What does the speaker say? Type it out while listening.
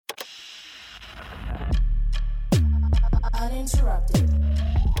uninterrupted.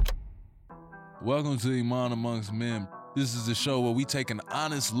 Welcome to Iman Amongst Men. This is the show where we take an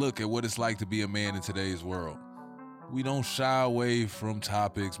honest look at what it's like to be a man in today's world. We don't shy away from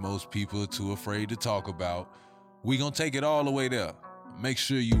topics most people are too afraid to talk about. We gonna take it all the way there. Make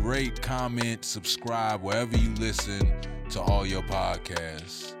sure you rate, comment, subscribe wherever you listen to all your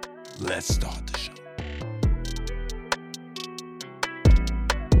podcasts. Let's start the show.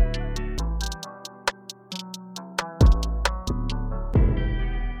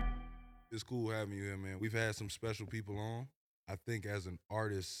 It's cool having you here, man. We've had some special people on. I think as an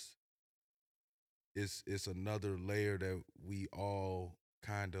artist, it's another layer that we all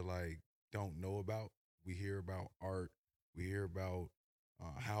kind of like don't know about. We hear about art. We hear about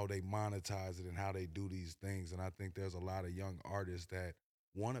how they monetize it and how they do these things. And I think there's a lot of young artists that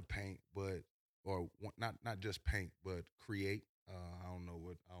want to paint, not just paint, but create. I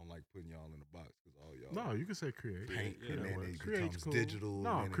don't like putting y'all in a box because all y'all. No, you can say create. Paint, Yeah, and then it create's becomes cool. digital.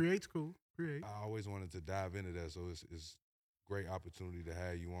 No, create's cool. Create. I always wanted to dive into that, so it's great opportunity to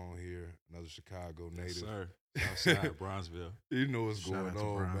have you on here. Another Chicago native. Yes, sir. Outside Bronzeville. You know what's Shout going out to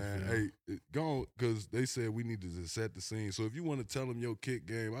on, man. Bronzeville. Hey, go on, because they said we need to set the scene. So if you want to tell them your kick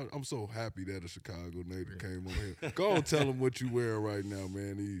game, I'm so happy that a Chicago native came on here. Go on, tell them what you wearing right now,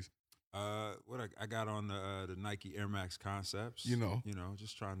 man. These. What I got on the Nike Air Max Concepts. You know,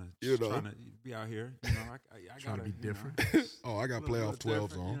 just trying to be out here. You know, I Trying to be different. Oh, I got playoff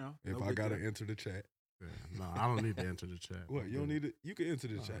 12s on. You know, if I gotta enter the chat. Yeah, no, I don't need to enter the chat. What, you don't need it? You can enter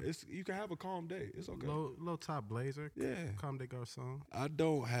the chat. You can have a calm day. It's okay. Low top blazer. Yeah. Comme des Garçons. I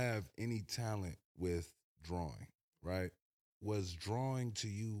don't have any talent with drawing, right? Was drawing to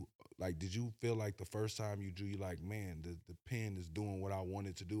you, like, did you feel like the first time you drew, you like, man, the pen is doing what I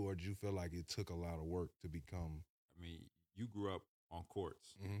wanted to do, or did you feel like it took a lot of work to become? I mean, you grew up on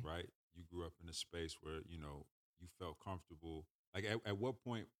courts, Mhm. right? You grew up in a space where, you felt comfortable. Like, at what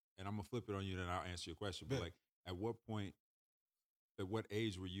point, and I'm going to flip it on you, then I'll answer your question, but, like, at what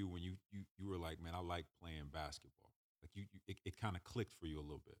age were you when you were like, man, I like playing basketball? Like, it kind of clicked for you a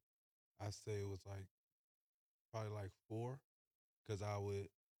little bit. I say it was like, probably like 4, because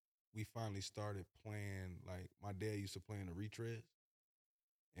we finally started playing, like, my dad used to play in the retreads,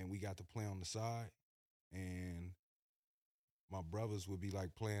 and we got to play on the side, and my brothers would be,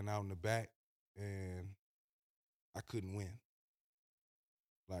 like, playing out in the back, and I couldn't win.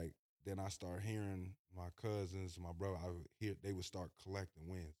 Like, then I started hearing my cousins, my brother, they would start collecting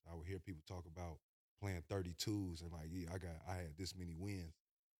wins. I would hear people talk about playing 32s and like, yeah, I had this many wins.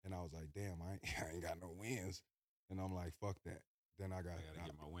 And I was like, damn, I ain't got no wins. And I'm like, fuck that. Then I gotta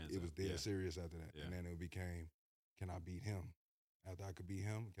get my wins it up. was dead Yeah. serious after that. Yeah. And then it became, can I beat him? After I could beat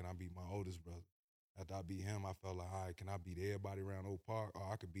him, can I beat my oldest brother? After I beat him, I felt like, all right, can I beat everybody around Oak Park?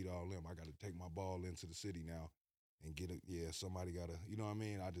 Or I could beat all them. I got to take my ball into the city now and get it. Yeah, somebody got to, you know what I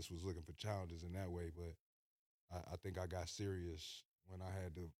mean? I just was looking for challenges in that way. But I think I got serious when I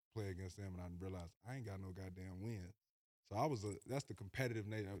had to play against them, and I realized I ain't got no goddamn wins. So that's the competitive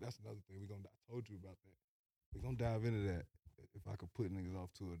nature. That's another thing. I told you about that. We're going to dive into that. If I could put niggas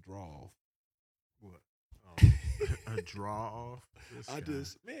off to a draw off. What? A draw off? I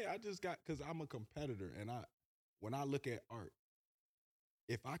just got, because I'm a competitor, and when I look at art,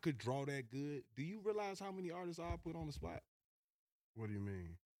 if I could draw that good, do you realize how many artists I put on the spot? What do you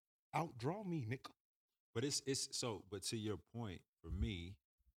mean? Outdraw me, nigga. But but to your point, for me,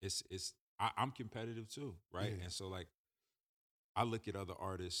 I'm competitive too, right? Yeah. And so, like, I look at other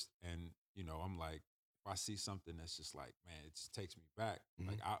artists and, I'm like, if I see something that's just like, man, it just takes me back, Mhm.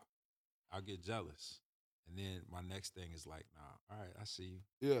 like I'll get jealous. And then my next thing is like, nah, all right, I see you.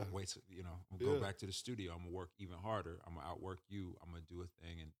 Yeah. Wait, I'm gonna go back to the studio. I'm gonna work even harder. I'm gonna outwork you. I'm gonna do a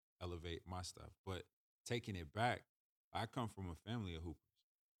thing and elevate my stuff. But taking it back, I come from a family of hoopers.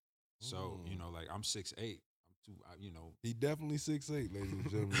 So, like, I'm 6'8". I'm too, He definitely 6'8", ladies and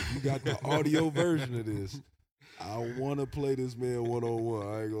gentlemen. You got the audio version of this. I want to play this man one-on-one.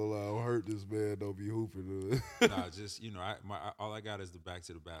 I ain't gonna lie. I'll hurt this man. Don't be hooping. Nah, just, all I got is the back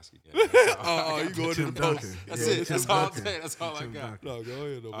to the basket game. You going to the post. Duncan. That's Yeah, it. That's Tim all I'm Duncan. saying. That's all I Tim got. Duncan. No, go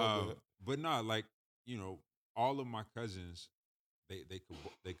ahead. No, my bad. But nah, like, all of my cousins, they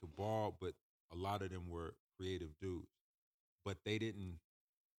could ball, but a lot of them were creative dudes. But they didn't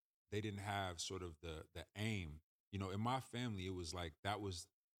have sort of the aim. In my family, it was like that was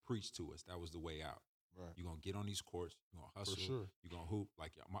preached to us. That was the way out. Right. You're gonna get on these courts. You're gonna hustle. For sure. You're gonna hoop.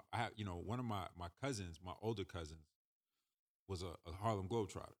 Like, I have, one of my cousins, my older cousins, was a Harlem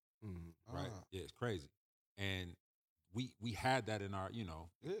Globetrotter. Right? Yeah, it's crazy. And we had that in our, Yeah.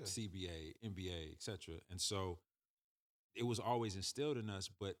 CBA, NBA, etc. And so it was always instilled in us.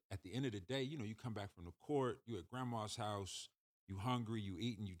 But at the end of the day, you know, you come back from the court, you at grandma's house, you hungry, you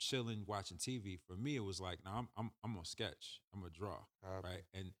eating, you chilling, watching TV. For me, it was like, no, I'm gonna sketch, I'm gonna draw, right?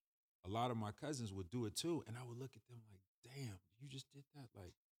 And a lot of my cousins would do it too, and I would look at them like, damn, you just did that,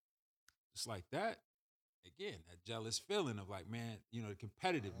 like just like that. Again, that jealous feeling of like, man, you know, the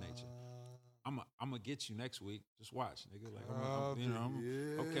competitive nature. I'm gonna get you next week. Just watch, nigga. Like,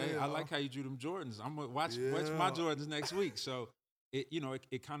 okay. I like how you drew them Jordans. I'm gonna watch my Jordans next week. So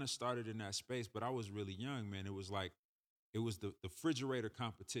it kind of started in that space. But I was really young, man. It was like it was the refrigerator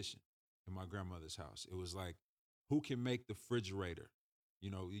competition in my grandmother's house. It was like, who can make the refrigerator?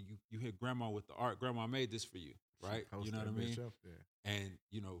 You know, you hit grandma with the art. Grandma made this for you, right? You know what I mean? And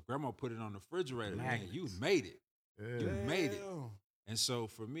you know, grandma put it on the refrigerator. Man, you made it. Yeah. You made it. And so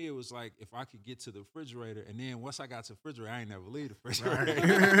for me, it was like, if I could get to the refrigerator, and then once I got to the refrigerator, I ain't never leave the refrigerator.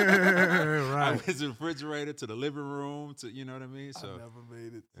 Right. I went to the refrigerator, to the living room, to, you know what I mean? So I never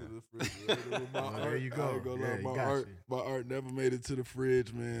made it to the refrigerator with my art. There you go. My art never made it to the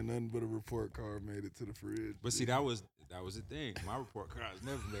fridge, man. Nothing but a report card made it to the fridge. But see, that was the thing. My report cards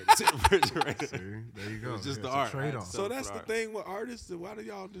never made it to the refrigerator. See, there you go. It was just the art. Trade-off. So that's the thing with artists. Why do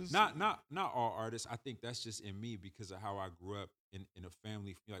y'all just not all artists? I think that's just in me because of how I grew up in a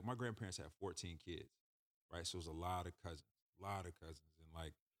family. Like, my grandparents had 14 kids, right? So it was a lot of cousins, and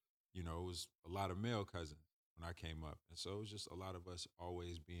like, you know, it was a lot of male cousins when I came up, and so it was just a lot of us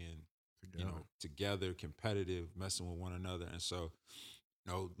always being together, competitive, messing with one another, and so,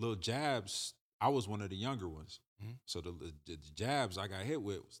 you know, little jabs. I was one of the younger ones. Mm-hmm. So the jabs I got hit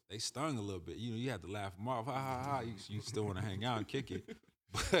with, they stung a little bit. You know, you had to laugh them off. Ha, ha, ha. You still want to hang out and kick it.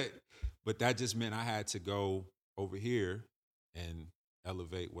 But that just meant I had to go over here and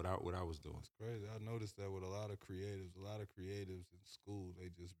elevate what I was doing. It's crazy. I noticed that with a lot of creatives in school, they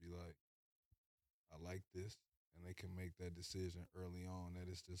just be like, I like this. And they can make that decision early on that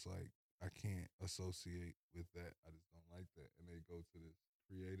it's just like, I can't associate with that. I just don't like that. And they go to this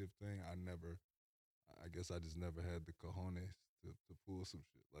creative thing. I guess I just never had the cojones to pull some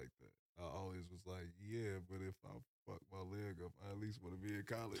shit like that. I always was like, yeah, but if I fuck my leg up, I at least want to be in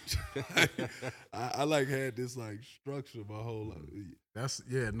college. I like had this like structure my whole life. That's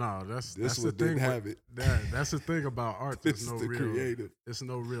the what thing. Didn't have it. That's the thing about art. There's no real creative. There's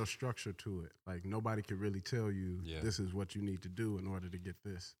no real structure to it. Like, nobody can really tell you this is what you need to do in order to get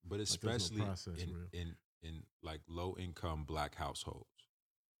this. But especially in like low income Black households,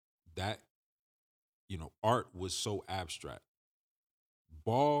 that, you know, art was so abstract.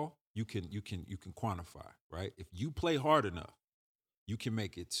 Ball, you can quantify, right? If you play hard enough, you can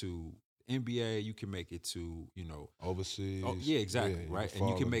make it to NBA, you can make it to, you know, overseas. Oh, yeah, exactly, right? And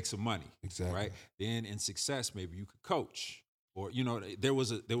you can make some money, exactly, right? Then in success, maybe you could coach, or, you know, there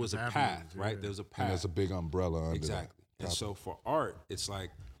was a path, right? There was a path. And there's a big umbrella under exactly. That. And so for art, it's like,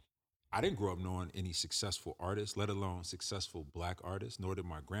 I didn't grow up knowing any successful artists, let alone successful Black artists, nor did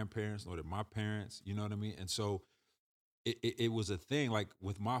my grandparents, nor did my parents, you know what I mean? And so it was a thing. Like,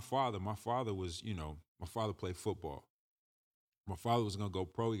 with my father was, you know, my father played football. My father was gonna go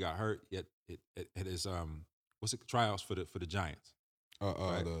pro. He got hurt at his tryouts for the Giants.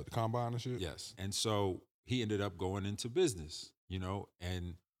 Right? The combine and shit? Yes. And so he ended up going into business, you know,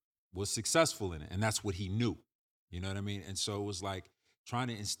 and was successful in it. And that's what he knew. You know what I mean? And so it was like trying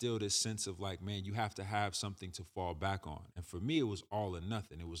to instill this sense of like, man, you have to have something to fall back on. And for me, it was all or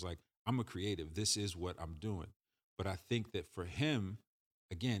nothing. It was like, I'm a creative. This is what I'm doing. But I think that for him,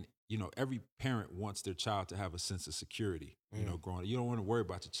 again, you know, every parent wants their child to have a sense of security, you know, growing up. You don't want to worry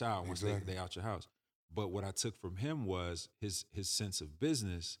about your child once they out your house. But what I took from him was his sense of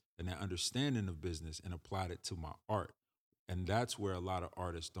business and that understanding of business, and applied it to my art. And that's where a lot of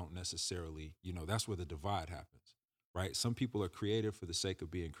artists don't necessarily, you know, that's where the divide happens, right? Some people are creative for the sake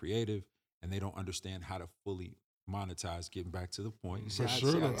of being creative, and they don't understand how to fully monetize. Getting back to the point, for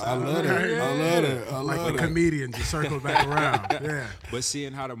sure. I love it. I love like a comedian, just circle back around. Yeah. But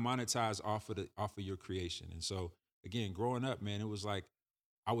seeing how to monetize off of your creation. And so again, growing up, man, it was like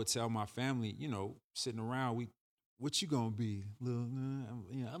I would tell my family, you know, sitting around, what you gonna be? Little,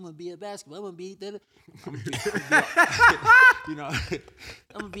 you know, I'm gonna be a basketball. I'm gonna be you know,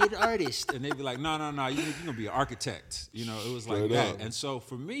 I'm gonna be an artist. And they'd be like, no, you're gonna be an architect. You know, it was like that. And so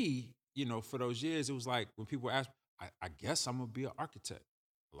for me, you know, for those years, it was like when people ask, I guess I'm gonna be an architect,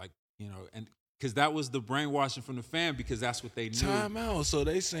 like, you know, and because that was the brainwashing from the fan, because that's what they knew. Time out. So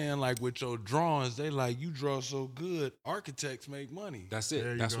they saying like with your drawings, they like, you draw so good, architects make money. That's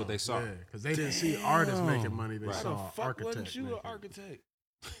it. That's what they saw. Yeah, because they didn't see artists making money. They saw Why the fuck architects. Wasn't you an architect?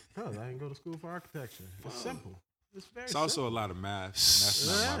 Because I didn't go to school for architecture. It's simple. It's also a lot of math, and that's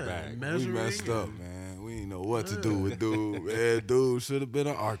not my bag. We messed up, man. We didn't know what to do with dude. Man, dude should have been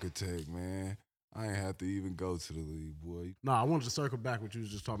an architect, man. I ain't have to even go to the league, boy. No, I wanted to circle back what you was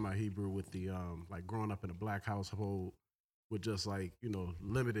just talking about, Hebru, with the like growing up in a black household with just like,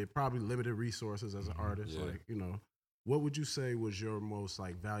 probably limited resources as an artist. Yeah. Like, what would you say was your most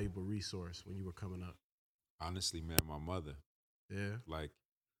like valuable resource when you were coming up? Honestly, man, my mother. Yeah. Like,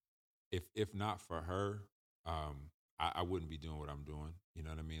 if not for her, I wouldn't be doing what I'm doing. You know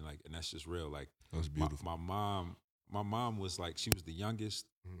what I mean? Like, and that's just real. Like, That's beautiful. My mom was like, she was the youngest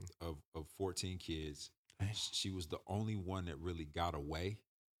of 14 kids. She was the only one that really got away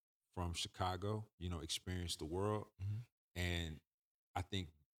from Chicago, experienced the world. And I think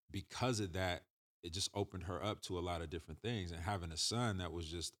because of that, it just opened her up to a lot of different things. And having a son that was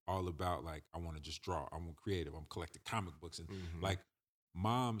just all about like, I want to just draw. I'm creative. I'm collecting comic books. And like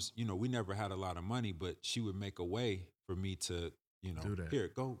moms, we never had a lot of money, but she would make a way for me to, do that. Here,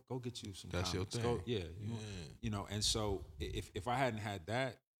 go get you some That's comics. your thing. And so if I hadn't had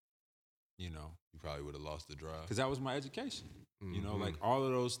that, You probably would have lost the drive. because that was my education. Like all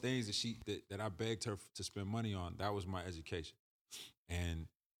of those things that I begged her to spend money on, that was my education. And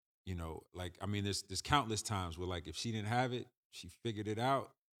like, I mean, there's countless times where like if she didn't have it, she figured it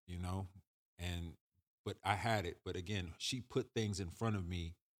out, but I had it. But again, she put things in front of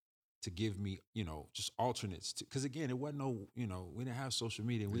me to give me, just alternates. Because again, it wasn't we didn't have social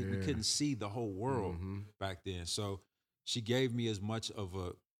media. We couldn't see the whole world back then. So she gave me as much of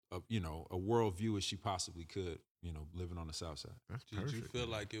a worldview as she possibly could, living on the South Side. That's Did perfect, you feel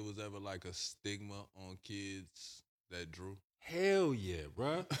man. like it was ever like a stigma on kids that drew? Hell yeah,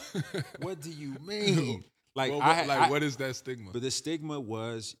 bruh. What do you mean? Like, what is that stigma? But the stigma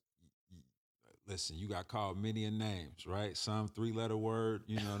was, listen, you got called many a names, right? Some 3-letter word,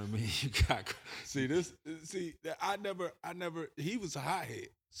 you know what I mean? You got I never. He was a hothead,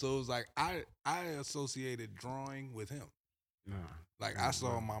 so it was like I associated drawing with him. Nah. Like I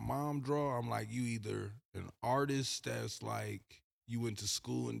saw my mom draw. I'm like, you either an artist that's like you went to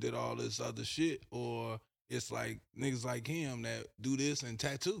school and did all this other shit, or it's like niggas like him that do this and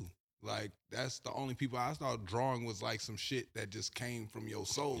tattoo. Like that's the only people I thought drawing was like some shit that just came from your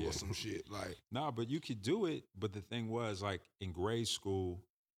soul or some shit. Like Nah, but you could do it. But the thing was, like in grade school,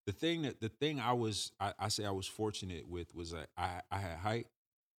 the thing I was fortunate with was that I had height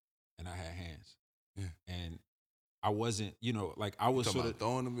and I had hands. Yeah. And I wasn't, like I was sort of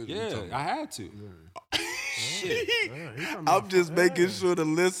throwing them. I had to. Shit. I'm just making sure the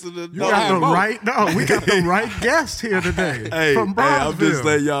listener You got the right. No, we got the right guest here today from Bronzeville. I'm just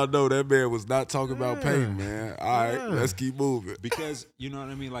letting y'all know that man was not talking about pain, man. All right, let's keep moving. Because you know what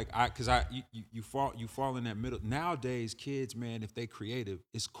I mean, like you fall in that middle. Nowadays, kids, man, if they creative,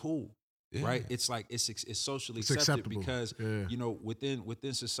 it's cool, right? It's like it's socially accepted because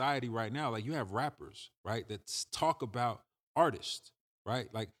within society right now, like you have rappers, right, that talk about artists, right,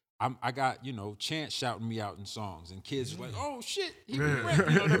 like. I got, Chance shouting me out in songs, and kids are like, "Oh shit, he was great,"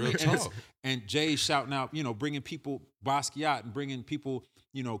 you know what I mean? And Jay shouting out, bringing people Basquiat and bringing people,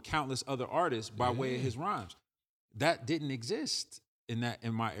 countless other artists by way of his rhymes. That didn't exist in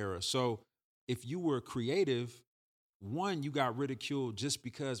my era. So if you were creative, one, you got ridiculed just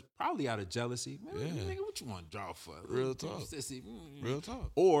because, probably out of jealousy. Man, nigga, what you want to draw for? Real talk. Real talk.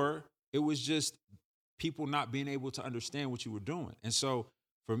 Or it was just people not being able to understand what you were doing, and so.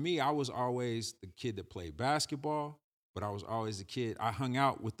 For me, I was always the kid that played basketball, but I was always the kid. I hung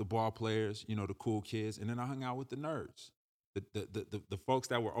out with the ball players, the cool kids, and then I hung out with the nerds, the folks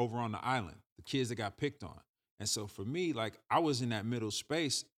that were over on the island, the kids that got picked on. And so for me, like I was in that middle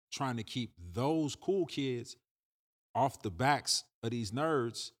space trying to keep those cool kids off the backs of these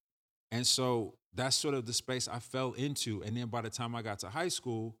nerds. And so that's sort of the space I fell into. And then by the time I got to high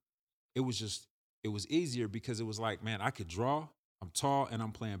school, it was easier because it was like, man, I could draw. I'm tall and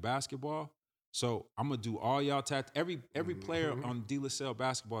I'm playing basketball. So I'm gonna do all y'all every player on the De La Salle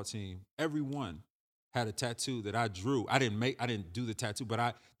basketball team, everyone had a tattoo that I drew. I didn't do the tattoo,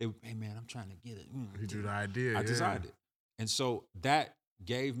 but hey man, I'm trying to get it. You drew the idea. I designed it. And so that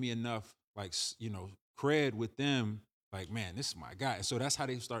gave me enough like, cred with them, like, man, this is my guy. And so that's how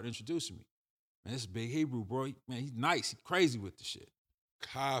they started introducing me. Man, this is Big Hebru, bro. Man, he's nice. He's crazy with the shit.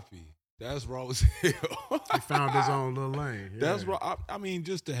 Copy. That's raw as hell. He found his own little lane. Yeah. That's raw. I mean,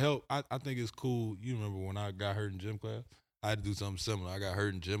 just to help, I think it's cool. You remember when I got hurt in gym class? I had to do something similar. I got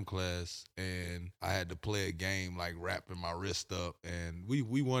hurt in gym class, and I had to play a game like wrapping my wrist up. And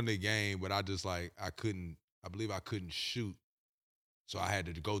we won the game, but I just like I believe I couldn't shoot, so I had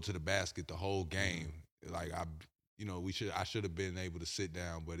to go to the basket the whole game. Like I should have been able to sit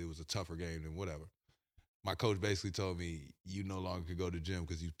down, but it was a tougher game than whatever. my coach basically told me, you no longer could go to the gym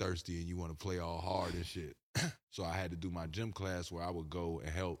because you thirsty and you want to play all hard and shit. So I had to do my gym class where I would go and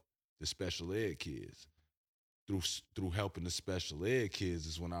help the special ed kids. Through helping the special ed kids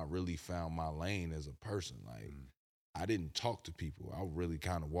is when I really found my lane as a person. Like, I didn't talk to people. I really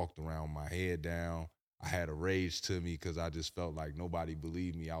kind of walked around with my head down. I had a rage to me because I just felt like nobody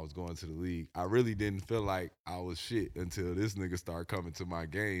believed me I was going to the league. I really didn't feel like I was shit until this nigga started coming to my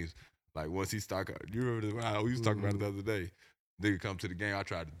games. Like, once he started, you remember how we was talking about it the other day. Nigga come to the game, I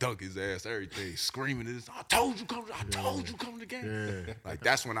tried to dunk his ass, everything, screaming this. I told you come to the game. Yeah. Like,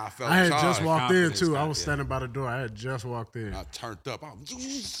 that's when I felt I had charged. just walked in, too. I Confidence, was standing by the door. I had just walked in. I turned up. You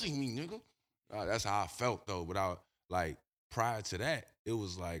see me, nigga. That's how I felt, though. But prior to that, it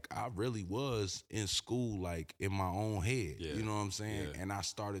was like I really was in school, like, in my own head. Yeah. You know what I'm saying? Yeah. And I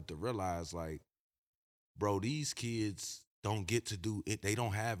started to realize, like, bro, these kids don't get to do it. They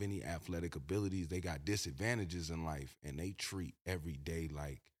don't have any athletic abilities. They got disadvantages in life, and they treat every day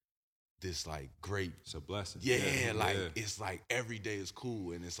like this, like, great. It's a blessing. Yeah, it's like every day is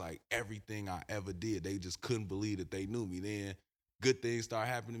cool, and it's like everything I ever did, they just couldn't believe that they knew me. Then good things start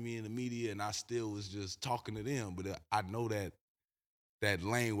happening to me in the media, and I still was just talking to them. But I know that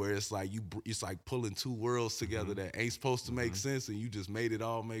lane where it's like it's like pulling two worlds together that ain't supposed to make sense, and you just made it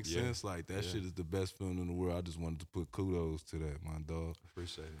all make sense. Like, that shit is the best feeling in the world. I just wanted to put kudos to that, my dog.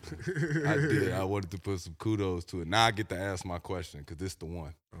 Appreciate it. I did. I wanted to put some kudos to it. Now I get to ask my question because this the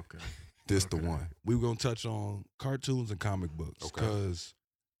one. Okay. This the one. We were going to touch on cartoons and comic books because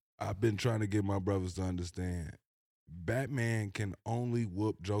I've been trying to get my brothers to understand Batman can only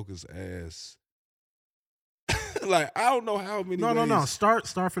whoop Joker's ass. Like, I don't know how many ways. No. Start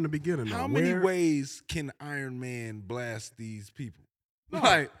from the beginning. How many ways can Iron Man blast these people?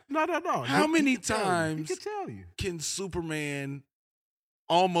 Like, no. How many times he can tell you. can Superman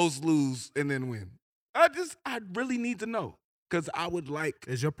almost lose and then win? I really need to know. Because I would like.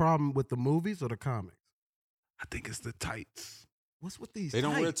 Is your problem with the movies or the comics? I think it's the tights. What's with these They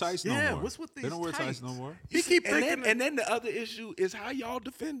tights? don't wear tights no more. Yeah, what's with these They don't wear tights tights no more. He keep and thinking. then the other issue is how y'all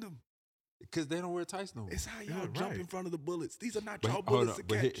defend them. Because they don't wear tights no more. It's how y'all Yeah, jump right. in front of the bullets. These are not But y'all hold bullets on, to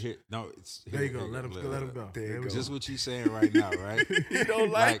but catch. no, it's There you go. Let him go. There you go. Just what you saying right now, right? You don't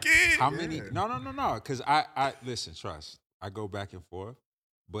like it? How many? No. Because I listen. Trust. I go back and forth.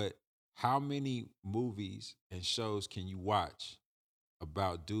 But how many movies and shows can you watch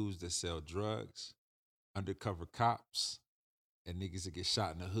about dudes that sell drugs, undercover cops, and niggas that get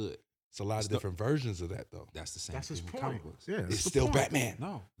shot in the hood? It's a lot of different versions of that, though. That's the same That's thing his in point. comic books. Yeah, It's that's the still point. Batman.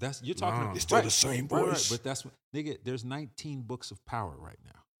 No, it's still the same voice. Right, but that's what, nigga. There's 19 books of power right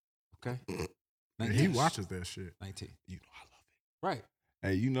now. Okay, And he watches that shit. 19. You know, I love it. Right.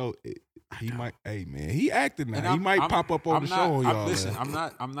 Hey, you know, he might. Hey, man, he acting now. And he might pop up on the show on y'all. Listen, man. I'm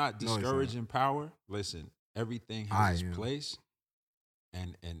not No, he's not. discouraging power. Listen, everything I has am. its place,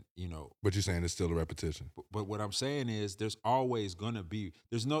 and you know. But you're saying it's still a repetition. But what I'm saying is, there's always gonna be.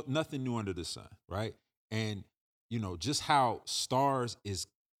 There's nothing new under the sun, right? And you know, just how Stars is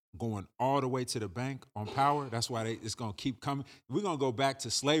going all the way to the bank on power. That's why it's gonna keep coming. We're gonna go back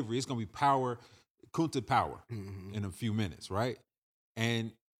to slavery. It's gonna be power, Kunta power, in a few minutes, right?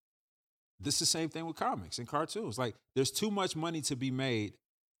 And this is the same thing with comics and cartoons. Like, there's too much money to be made.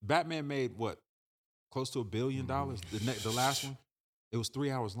 Batman made what? Close to $1 billion. The last one, it was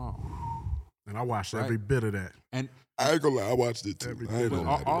 3 hours long. And I watched Right. every bit of that. And I ain't gonna lie, I watched it too. Every I ain't but gonna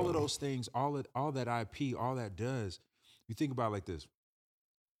lie to all y'all. of those things, all that IP, all that does, you think about it like this.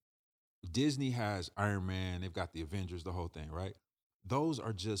 Disney has Iron Man, they've got the Avengers, the whole thing, right? Those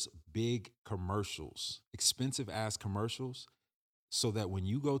are just big commercials, expensive ass commercials, so that when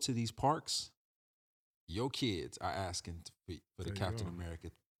you go to these parks, your kids are asking for the There you Captain go. America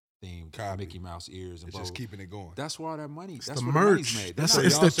theme, Copy. Mickey Mouse ears, and It's blah, just blah. keeping it going. That's where all that money. That's the where the money's merch. made. That's They're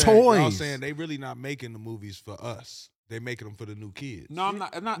it's not- the Y'all toys. saying they really not making the movies for us. They making them for the new kids. No, I'm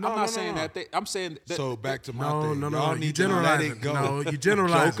not. I'm not saying that. I'm saying that. So back to my No, thing. no, Y'all no. need You to let generalize it it. go. No, you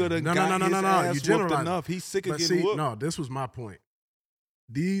generalize Joker it. done No, got no, no, his no, no. ass You whooped generalize enough. He's sick of But getting see, whooped. no, this was my point.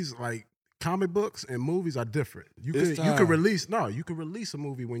 These like comic books and movies are different. You It's can time. release a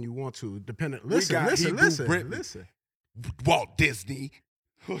movie when you want to. Dependent. We Listen, got listen, Hebru listen, Brantley. listen. Walt Disney.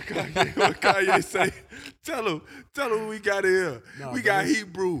 What Kanye say? Tell him what we got here. No, we but got it's-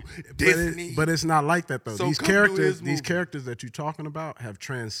 Hebru, Disney. But it's not like that though. So These come do characters, his these movie. characters that you're talking about have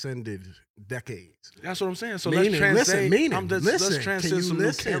transcended decades. That's what I'm saying. So Meaning, let's translate. listen, let's can transcend you some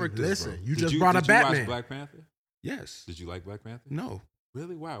listen? new characters. Listen, Bro. you Did just brought a did you Batman. watch Black Panther? Yes. Did you like Black Panther? No.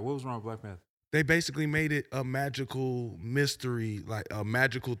 Really? Why? What was wrong with Black Panther? They basically made it a magical mystery, like a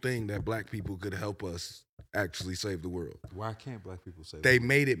magical thing that black people could help us actually save the world. Why can't black people say They that?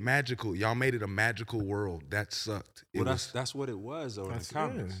 made it magical. Y'all made it a magical world. That sucked. Well, that's what it was though in the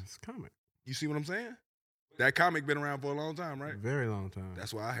comics. Yeah, it's comic. You see what I'm saying? That comic been around for a long time, right? Very long time.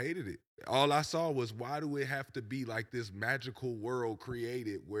 That's why I hated it. All I saw was, why do it have to be like this magical world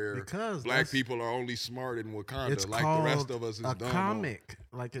created where Because black people are only smart in Wakanda, it's like called the rest of us is a dumb? comic.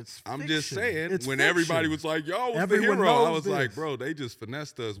 Like it's I'm fiction. just saying, It's when fiction. everybody was like, "Yo, was Everyone the hero," I knows was like, this. "Bro, they just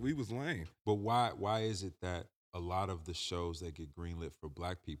finessed us. We was lame." But why is it that a lot of the shows that get greenlit for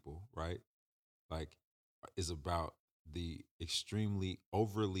black people, right, like, is about the extremely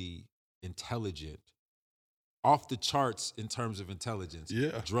overly intelligent, off the charts in terms of intelligence,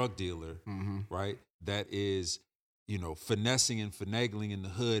 drug dealer, right? That is, finessing and finagling in the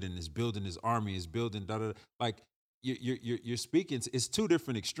hood and is building his army, is building like you're speaking. It's two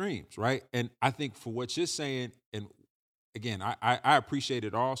different extremes, right? And I think for what you're saying, and again, I appreciate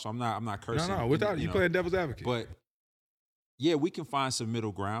it all, so I'm not cursing. No, without you playing devil's advocate. But yeah, we can find some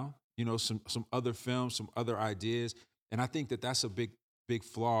middle ground. Some other films, some other ideas, and I think that's a big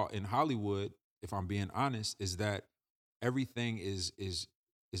flaw in Hollywood. If I'm being honest, is that everything is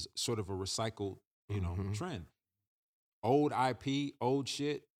sort of a recycled, trend. Old IP, old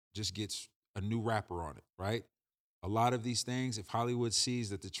shit just gets a new rapper on it, right? A lot of these things, if Hollywood sees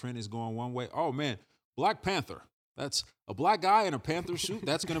that the trend is going one way, oh man, Black Panther. That's a black guy in a Panther suit.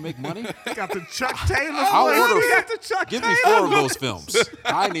 That's going to make money. Got the Chuck Taylor. I'll order. Got the Chuck Give Taylor. me 4 of those films.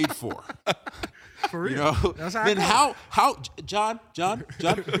 I need 4. For real. That's how Then I how John,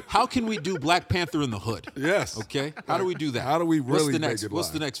 how can we do Black Panther in the hood? Yes. Okay. How do we do that? How do we really What's make it What's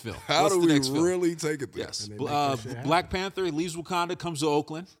live? the next film? How What's do the we next film? really take it there? Yes. And they make that shit Black Panther leaves Wakanda, comes to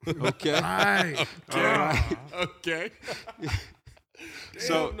Oakland. Okay. Right. Okay.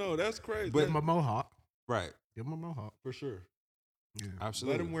 So no, that's crazy. Give him a mohawk. right. Give him a mohawk. For sure. Yeah.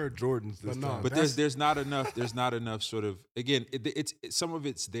 Absolutely. Let him wear Jordans this But no, time. But there's not enough sort of, again, it's some of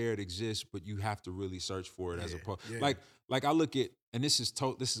it's there, it exists, but you have to really search for it as opposed. yeah. Like I look at, and this is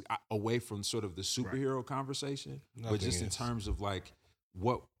away from sort of the superhero conversation, but Nothing just in is. terms of like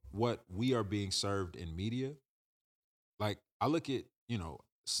what we are being served in media. Like I look at,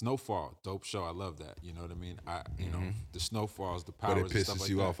 Snowfall, dope show. I love that. You know what I mean? The snowfalls, the powers, but it and pisses stuff like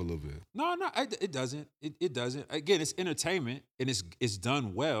you that. off a little bit. No, it doesn't. It doesn't. Again, it's entertainment and it's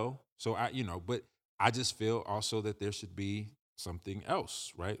done well. So but I just feel also that there should be something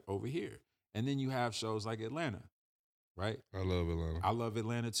else right over here. And then you have shows like Atlanta, right? I love Atlanta. I love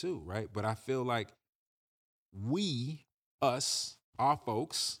Atlanta too, right? But I feel like our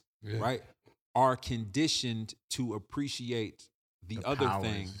folks, Yeah. right, are conditioned to appreciate the other powers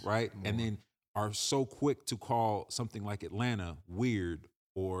thing, right? And more. then are so quick to call something like Atlanta weird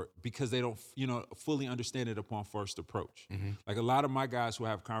or because they don't, fully understand it upon first approach. Mhm. Like a lot of my guys who I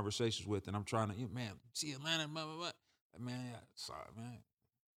have conversations with, and I'm trying to, man, see Atlanta, blah, blah, blah. Man, sorry, man.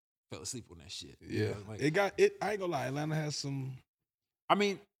 Fell asleep on that shit. You Yeah. know, like, I ain't gonna lie, Atlanta has some, I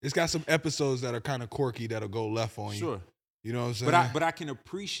mean, it's got some episodes that are kind of quirky that'll go left on you. sure. You know what I'm saying? But I can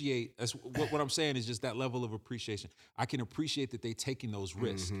appreciate, that's what I'm saying is just that level of appreciation. I can appreciate that they taking those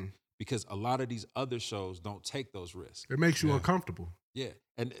risks because a lot of these other shows don't take those risks. It makes you uncomfortable. Yeah,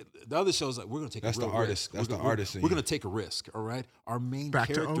 and the other shows like we're gonna take That's a real the artist. risk. That's We're the gonna- artist in We're you. gonna take a risk. All right, our main Back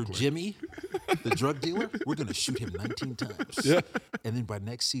to character Oakland. Jimmy, the drug dealer, we're gonna shoot him 19 times. Yeah. And then by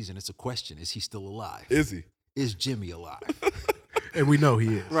next season, it's a question: is he still alive? Is he? Is Jimmy alive? And we know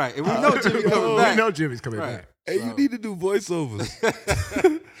he is. Right, and we know Jimmy coming We back. know Jimmy's coming Right. back. Hey, you need to do voiceovers.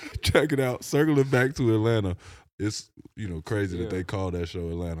 Check it out. Circling back to Atlanta. It's crazy Yeah. that they call that show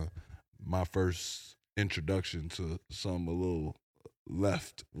Atlanta. My first introduction to something a little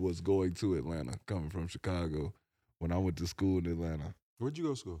left was going to Atlanta, coming from Chicago. When I went to school in Atlanta, Where'd you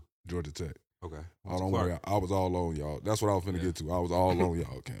go to school? Georgia Tech. Okay, Oh, don't worry, I was all on y'all. That's what I was finna get to. I was all on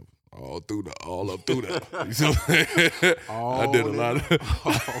y'all campus. All up through there. You see what I'm saying? I did a lot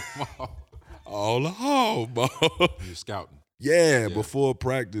of all home, bro. You're scouting. Yeah, before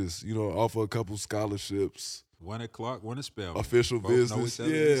practice, offer a couple scholarships, 1 o'clock, 1 to spell. official Both know visits, each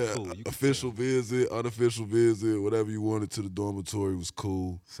other, it's yeah, cool. You can official visit, unofficial visit, whatever you wanted to the dormitory was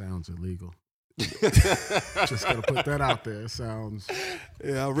cool. Sounds illegal. Just gonna put that out there. It sounds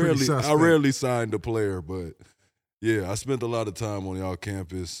Yeah, I Pretty suspect. rarely signed a player, but yeah, I spent a lot of time on y'all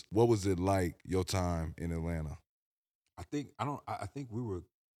campus. What was it like your time in Atlanta? I think we were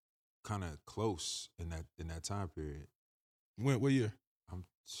kind of close in that time period. What year? I'm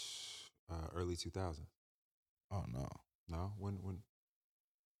early 2000. Oh no. No, when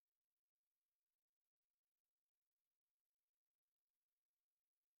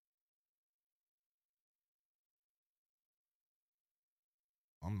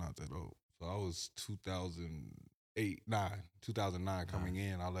I'm not that old. So I was 2009 coming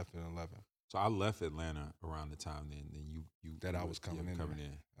in. I left in 11. So I left Atlanta around the time then you That you I were- was coming yeah, in coming there.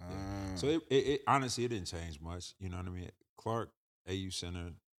 in. Yeah. So it honestly it didn't change much. You know what I mean? Clark AU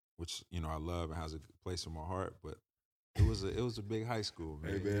Center, which I love and has a place in my heart, but it was a big high school,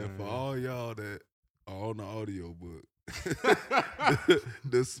 man. Hey You know man, what for I mean? all y'all that are on the audio book,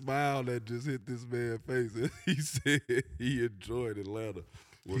 the smile that just hit this man's face, he said he enjoyed Atlanta.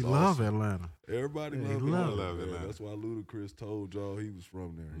 He Was loved awesome. Atlanta. Everybody Yeah, he loved loved Atlanta. it. Man. Atlanta. That's why Ludacris told y'all he was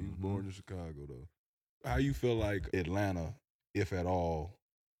from there. He was Mhm. born in Chicago though. How you feel like Atlanta, if at all,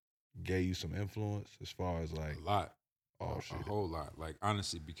 gave you some influence as far as like A lot. oh a shit. whole lot. Like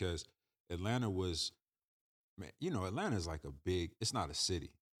honestly, because Atlanta was, man, Atlanta is like it's not a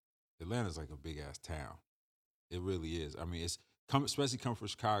city. Atlanta's like a big ass town. It really is. I mean, especially come from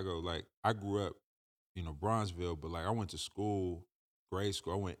Chicago. Like I grew up, Bronzeville, but like I went to school, grade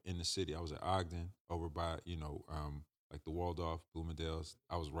school. I went in the city. I was at Ogden, over by like the Waldorf, Bloomingdale's.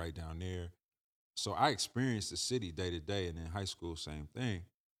 I was right down there. So I experienced the city day to day, and in high school, same thing.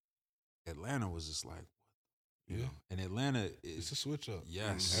 Atlanta was just like, Yeah. and Atlanta It's a is switch up.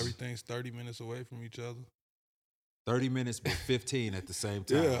 yes, Everything's 30 minutes away from each other. 30 minutes but 15 at the same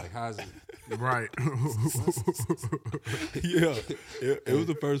time. Yeah. Like how's it? Right. Yeah. It was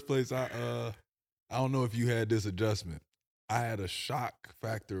the first place I don't know if you had this adjustment. I had a shock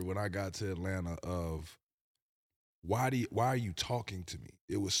factor when I got to Atlanta of why are you talking to me?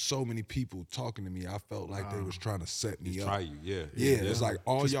 It was so many people talking to me. I felt like they was trying to set me Just up. try you, yeah. Yeah, it's like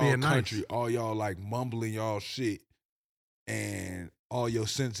all Just y'all being nice. country, all y'all like mumbling y'all shit, and all your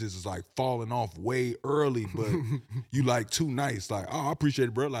senses is like falling off way early, but you like too nice. Like, oh, I appreciate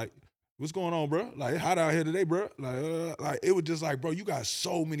it, bro. Like, what's going on, bro? Like, hot out here today, bro. Like it was just like, bro, you got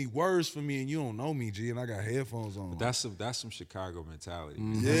so many words for me, and you don't know me, G, and I got headphones on. But that's some Chicago mentality.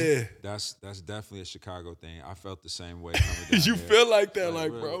 yeah. That's definitely a Chicago thing. I felt the same way coming down You there. feel like that,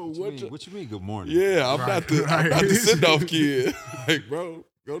 like, bro, what you mean good morning? Yeah, I'm Right, not right. the send off kid. Like, bro,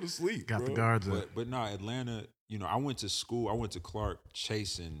 go to sleep. Got bro. the guards up. But no, Atlanta, I went to school, I went to Clark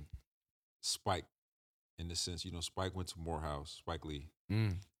chasing Spike in the sense, Spike went to Morehouse, Spike Lee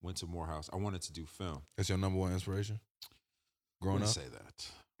went to Morehouse. I wanted to do film. That's your number one inspiration? I Growing wouldn't up? say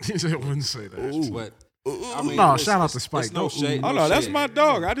that. He said, I wouldn't say that. Ooh. But Ooh. I mean, No, it's- shout out it's- to Spike. it's no Don't- shade. Oh no, that's shade. my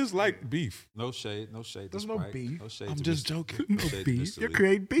dog. I just like beef. No shade. No shade. to There's no Spike. beef. No shade. I'm to just Mr. joking. No shade to beef. Mr. You're Lee.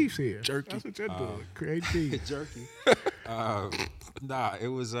 creating beefs here. Jerky. That's what you're doing. Create beef. Jerky. Nah, it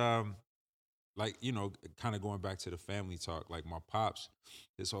was like, kind of going back to the family talk. Like my pops,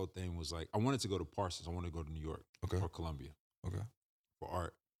 his whole thing was like, I wanted to go to Parsons. I wanted to go to New York Okay. or Columbia Okay. for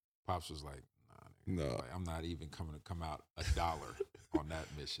art. Pops was like, nah, nigga, No. like, I'm not even coming to come out $1 on that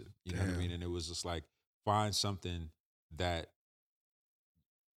mission. You know what I Damn. mean? And it was just like, find something that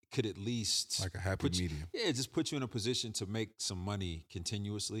could at least Like a happy put you- medium. yeah, just put you in a position to make some money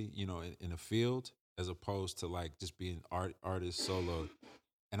continuously, in a field, as opposed to like just being artist solo.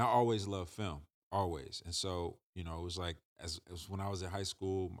 And I always loved film, always. And so, it was like as when I was in high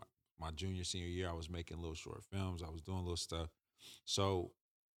school, my junior, senior year, I was making little short films. I was doing little stuff. So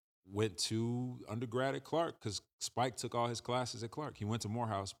went to undergrad at Clark because Spike took all his classes at Clark. He went to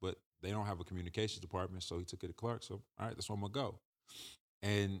Morehouse, but they don't have a communications department, so he took it at Clark. So, all right, that's where I'm gonna go.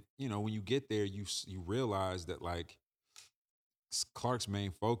 And when you get there, you realize that like Clark's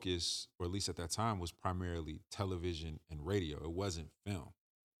main focus, or at least at that time, was primarily television and radio. It wasn't film.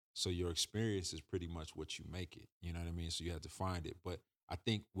 So your experience is pretty much what you make it. You know what I mean? So you had to find it. But I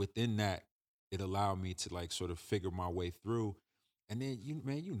think within that, it allowed me to like sort of figure my way through. And then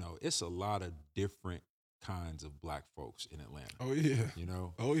it's a lot of different kinds of black folks in Atlanta. Oh yeah.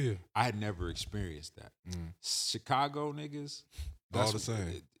 Oh yeah. I had never experienced that. Chicago niggas, All the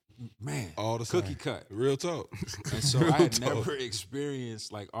same. Man, All the cookie same. cut. Real talk. And so Real I had talk. never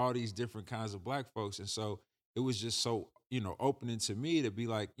experienced like all these different kinds of black folks. And so it was just so, opening to me to be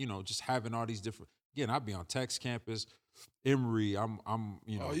like, just having all these different, again, I'd be on Tech's campus, Emory, I'm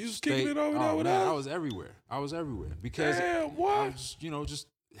Oh, you was kicking it over there with man, us? I was everywhere because Damn, what? I was, just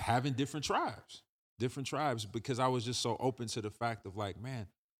having different tribes because I was just so open to the fact of like, man,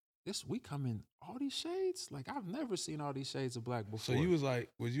 we come in all these shades. Like I've never seen all these shades of black So before.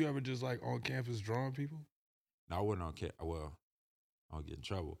 was you ever just like on campus drawing people? No, I wasn't on campus. Well, I'll get in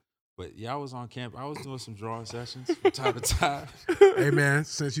trouble. But yeah, I was on camp. I was doing some drawing sessions from time to time. Hey man,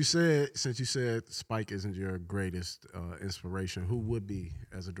 since you said Spike isn't your greatest inspiration, who would be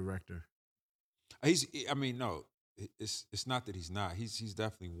as a director? No, it's not that he's not. He's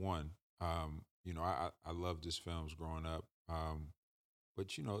definitely one. I loved his films growing up. But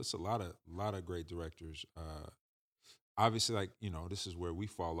it's a lot of great directors. obviously, like, this is where we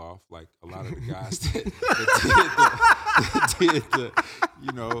fall off. Like a lot of the guys that did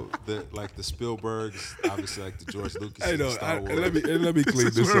the like the Spielbergs, obviously like the George Lucas, Hey, no, Star Wars. let me clean This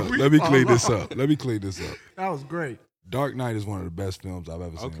is this where up. we Let me fall clean this off. up. Let me clean this up. That was great. Dark Knight is one of the best films I've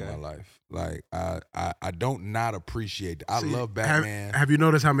ever seen in my life. Like I don't not appreciate it. I love Batman. Have you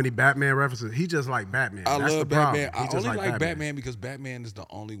noticed how many Batman references? He just like Batman. I That's love the Batman. problem. I only like Batman because Batman is the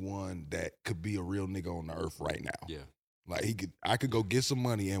only one that could be a real nigga on the earth right now. Yeah. Like I could go get some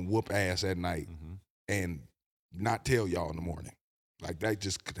money and whoop ass at night and not tell y'all in the morning. Like that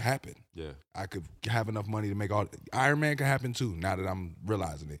just could happen. Yeah. I could have enough money to make all. Iron Man could happen too. Now that I'm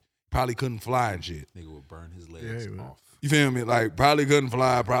realizing it, probably couldn't fly and shit. Nigga would burn his legs off. You feel me? Like probably couldn't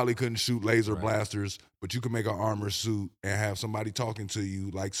fly, probably couldn't shoot laser blasters, but you can make an armor suit and have somebody talking to you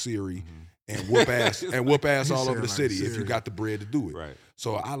like Siri and whoop ass all over the city if you got the bread to do it. Right.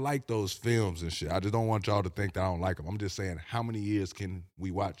 So I like those films and shit. I just don't want y'all to think that I don't like them. I'm just saying, how many years can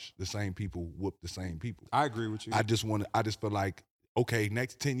we watch the same people whoop the same people? I agree with you. I just feel like, okay,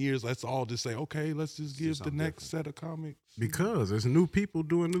 next 10 years, let's all just say, okay, let's just give the next set of comics. Because there's new people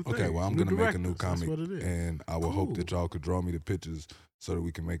doing new things. Okay, well, I'm going to make a new comic, That's what it is. and I will hope that y'all could draw me the pictures so that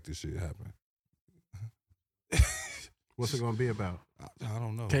we can make this shit happen. What's it going to be about? I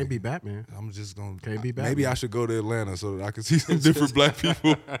don't know. Can't be Batman. I'm just going to... Can't be Batman. Maybe I should go to Atlanta so that I can see some different black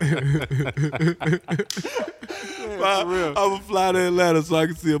people. I'm going to fly to Atlanta so I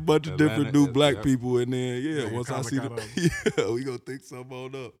can see a bunch of different new black people, and then, once I see them, we going to think something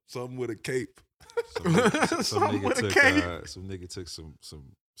on up. Something with a cape. Some nigga took some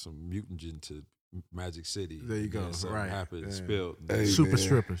mutagen to Magic City. There you go. Right. Happened and spilled. Hey, super man.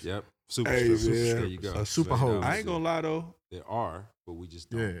 strippers. Yep. Super strippers. There you go. Super hoes. I ain't going to lie, though. There are, but we just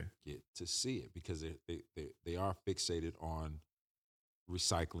don't get to see it because they are fixated on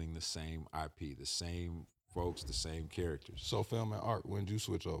recycling the same IP, the same folks, the same characters. So film and art, when did you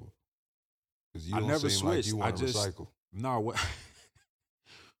switch over? Because you I don't never seem switched. like you want to recycle. No,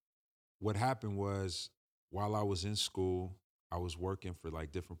 what happened was while I was in school, I was working for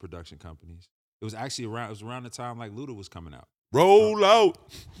like different production companies. It was around the time like Luda was coming out. Roll out.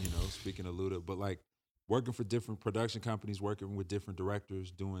 Speaking of Luda, but like working for different production companies, working with different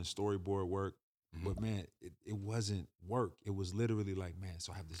directors, doing storyboard work. But man, it wasn't work. It was literally like, man,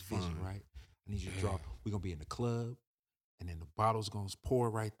 so I have this vision, right? I need you to draw. We're gonna be in the club, and then the bottle's gonna pour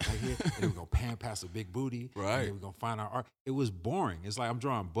right here, and then we're gonna pan past a big booty, right? And then we're gonna find our art. It was boring. It's like I'm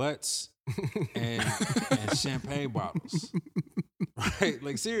drawing butts and champagne bottles. Right?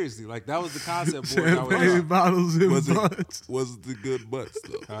 Like seriously, like that was the concept board. Champagne bottles and butts. Was it the good butts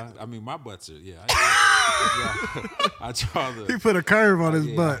though? I mean, my butts are I draw the. He put a curve on his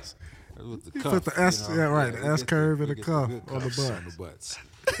butts. With the he cuff, put the S, the S curve and the cuff on the butts.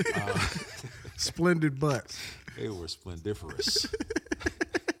 Splendid butts. They were splendiferous.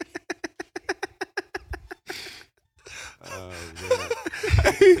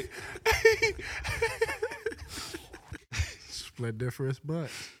 Splendiferous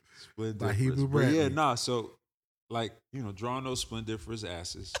butts. Splendiferous. By Hebru Brantley. Yeah, nah. So, like, drawing those splendiferous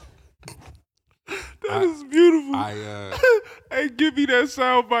asses. That is beautiful. Hey, give me that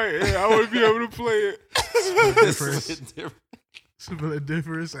sound bite. I want to be able to play it.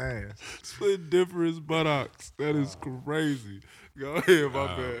 Splendiferous ass. Splendiferous buttocks. That is crazy. Go ahead,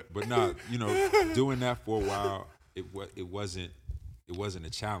 my bad. But nah, doing that for a while, it wasn't a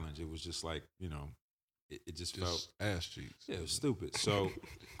challenge. It was just like, it just felt ass cheeks. Yeah, it was stupid. So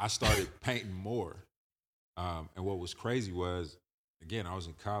I started painting more. And what was crazy was, again, I was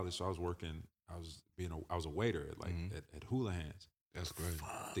in college, so I was working. I was a waiter at Hula Hands. That's great.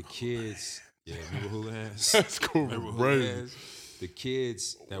 The kids, remember Hula Hands? That's cool. Crazy. The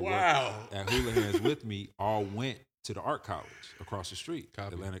kids that worked at Hula Hands with me all went to the art college across the street,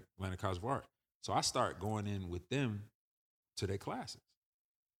 Atlanta College of Art. So I started going in with them to their classes,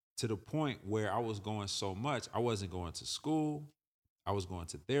 to the point where I was going so much, I wasn't going to school. I was going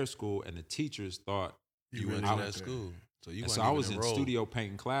to their school, and the teachers thought you went to that school. So I was in studio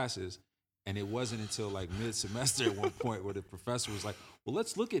painting classes. And it wasn't until like mid-semester at one point where the professor was like, well,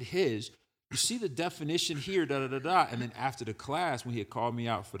 let's look at his. You see the definition here, da-da-da-da. And then after the class, when he had called me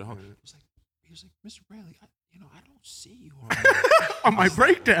out for the whole, he was like, Mr. Brantley, I don't see you on my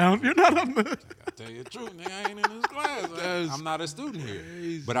breakdown. You're not on the... I tell you the truth, nigga, I ain't in this class. I'm not a student here.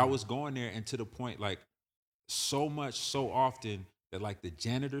 Crazy. But I was going there, and to the point, like, so much, so often that like the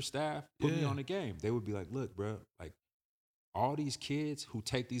janitor staff put me on the game. They would be like, look, bro, like, all these kids who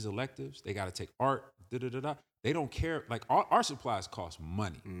take these electives, they got to take art, da-da-da-da. They don't care. Like, art supplies cost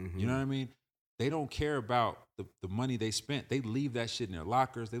money. Mm-hmm. You know what I mean? They don't care about the money they spent. They leave that shit in their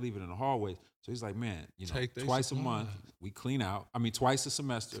lockers. They leave it in the hallways. So he's like, man, you know, Take they twice a month supplies. we clean out. I mean, twice a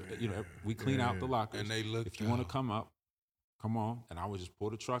semester, you know, we clean out the lockers. And they look. If you want to come up, come on. And I would just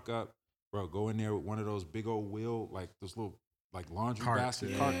pull the truck up, bro. Go in there with one of those big old wheel, like those little like laundry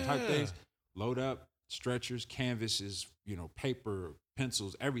basket cart type things. Load up stretchers, canvases, you know, paper,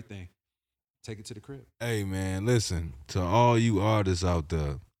 pencils, everything. Take it to the crib. Hey man, listen to all you artists out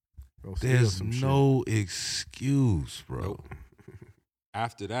there. There's no excuse, bro. Nope.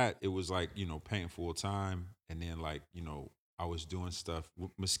 After that, it was like, you know, paying full time, and then like, you know, I was doing stuff.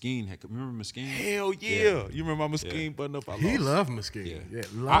 Mesquite, remember Mesquite? Hell yeah. You remember my Mesquite button up? He loved Mesquite. Yeah.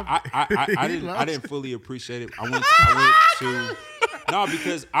 Loved I didn't fully appreciate it. I went to no,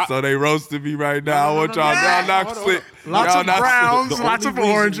 because so they roasted me right now. I want y'all not sick. Lots of browns, lots of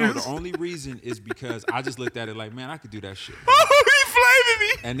oranges. The only reason is because I just looked at it like, man, I could do that shit. Oh, he flaming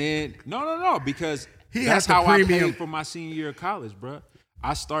me. And then no, because He that's has the how premium. I paid for my senior year of college, bro.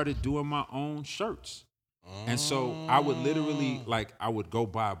 I started doing my own shirts. And so I would literally, like, I would go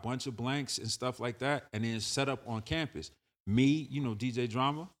buy a bunch of blanks and stuff like that, and then set up on campus. Me, you know, DJ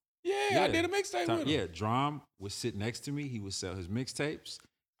Drama. Yeah, I did a mixtape with him. Yeah, Drum would sit next to me. He would sell his mixtapes.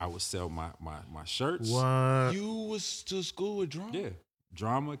 I would sell my shirts. What? You was to school with Drama? Yeah.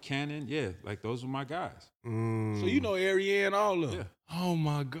 Drama, Cannon, yeah. Like, those were my guys. So you know Ariane, all of them. Yeah. Oh,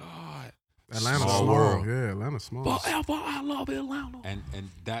 my God. Atlanta's Small small. world. Yeah, Atlanta's small. Forever, I love Atlanta. And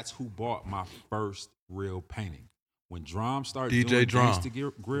that's who bought my first real painting. When Drum started DJ doing Drum.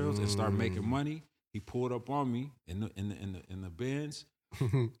 gangsta grills and started making money, he pulled up on me in the Benz.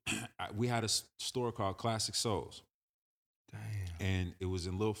 We had a store called Classic Souls. Damn. And it was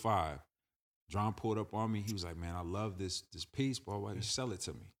in Lil 5. Drum pulled up on me. He was like, man, I love this piece, boy. Why don't you sell it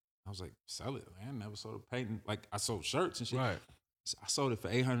to me? I was like, sell it, man. I never sold a painting. Like, I sold shirts and shit. Right. I sold it for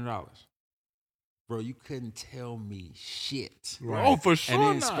 $800. Bro, you couldn't tell me shit. Right. Oh, for sure. And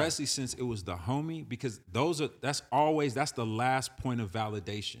then not. especially since it was the homie, because that's the last point of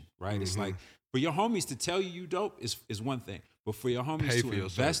validation, right? It's like, for your homies to tell you dope is one thing, but for your homies Pay to for your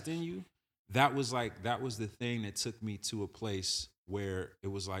invest service. in you, that was the thing that took me to a place where it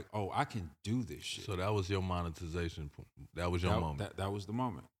was like, oh, I can do this shit. So that was your monetization. That was your moment. That was the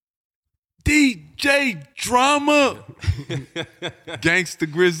moment. DJ Drama. Gangsta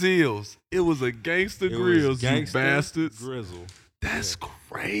Grizzles. It was a Gangsta It was Grills, you Gangsta bastards. Grizzle. That's Yeah.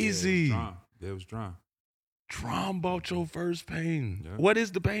 crazy. Yeah, it was Drum. Drum bought your first painting. Yeah. What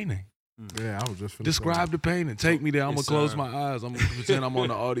is the painting? Yeah, I was just finna Describe the painting. Take me there. I'm going It's, to close my eyes. I'm going to pretend I'm on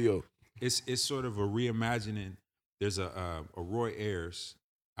the audio. It's sort of a reimagining. There's a Roy Ayers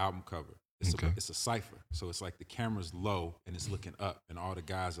album cover. It's a cipher. So it's like the camera's low and it's looking up, and all the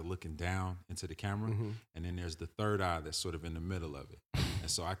guys are looking down into the camera. And then there's the third eye that's sort of in the middle of it. And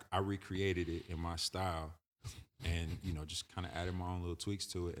so I recreated it in my style, and you know, just kind of added my own little tweaks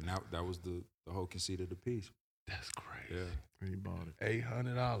to it. And that was the whole conceit of the piece. That's crazy. Yeah. He bought it.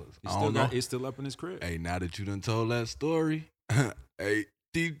 $800. It's still up in his crib. Hey, now that you done told that story, hey,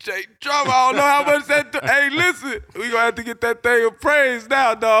 DJ Drama, I don't know how much that. Hey, listen, we gonna have to get that thing of praise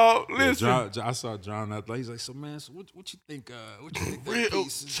now, dog. Listen, Yeah, I saw John out there. He's like, so man, so what you think? What you think? That real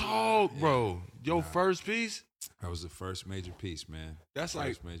piece is, talk, Yeah. bro. Your first piece. That was the first major piece, man. That's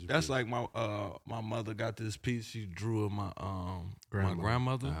First like major that's piece. like my mother got this piece. She drew of my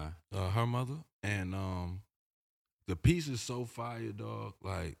grandmother, her mother, and the piece is so fire, dog.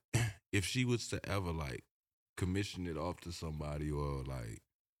 Like if she was to ever like commission it off to somebody or like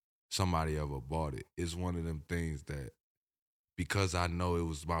somebody ever bought it, it's one of them things that, because I know it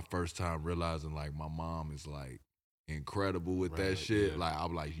was my first time realizing like my mom is like incredible with that Right, shit. yeah. Like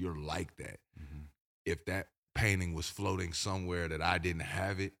I'm like, you're like that. Mhm. If that painting was floating somewhere that I didn't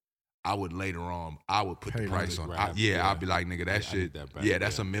have it, I would later on, I would put Pay the price to on it. grab it, Yeah, I'd yeah. be like, nigga, that I shit, need that back, yeah,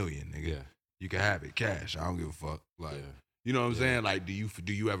 that's yeah. $1 million, nigga. Yeah. You can have it cash. I don't give a fuck. Like, Yeah. you know what I'm Yeah. saying? Like, do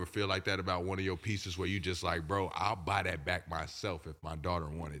you ever feel like that about one of your pieces where you just like, bro, I'll buy that back myself if my daughter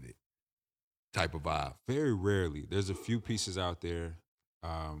wanted it, type of vibe? Very rarely. There's a few pieces out there,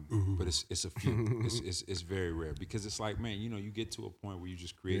 but it's a few. It's very rare, because it's like, man, you know, you get to a point where you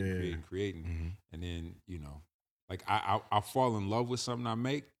just creating, and then, you know, like I fall in love with something I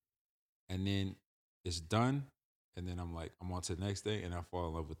make, and then it's done, and then I'm like, I'm on to the next thing, and I fall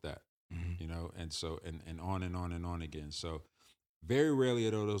in love with that, you know, and so and on and on and on again. So very rarely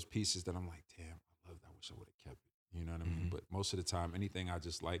are those pieces that I'm like, damn, I love that. I wish I would have kept it. You know what I mean? But most of the time, anything I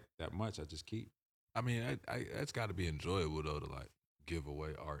just like that much, I just keep. I mean, that's got to be enjoyable though, to like give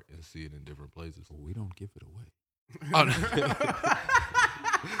away art and see it in different places. But we don't give it away. Oh,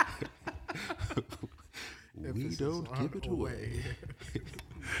 We don't give it away.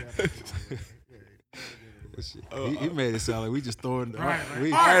 He made it sound like we just throwing.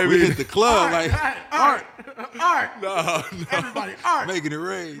 We Art. hit the club like Art. No. Everybody, art. making it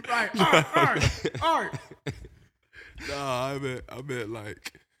rain. Right, art. No, I meant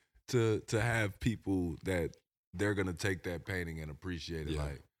like to have people that they're gonna take that painting and appreciate it. Yeah.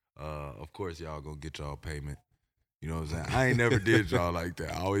 Like, of course y'all gonna get y'all payment. You know what I'm saying? I ain't never did y'all like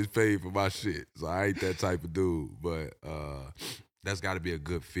that. I always paid for my shit. So I ain't that type of dude. But that's gotta be a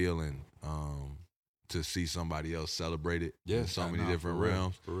good feeling to see somebody else celebrate it in so many different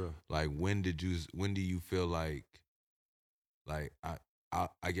realms. For real. Like when do you feel like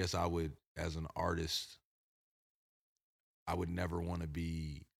I guess I would, as an artist, I would never want to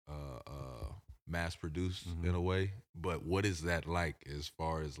be mass produced in a way, but what is that like as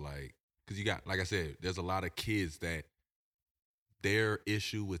far as like, because you got, like I said, there's a lot of kids that their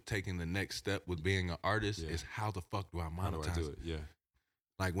issue with taking the next step with being an artist is how the fuck do I monetize How do I do it? Yeah.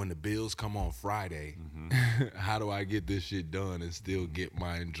 Like when the bills come on Friday, how do I get this shit done and still get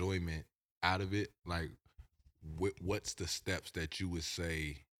my enjoyment out of it? Like what's the steps that you would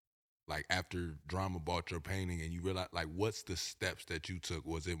say, like after Drama bought your painting and you realize, like, what's the steps that you took?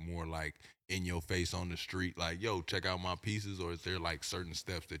 Was it more like in your face on the street, like, yo, check out my pieces? Or is there like certain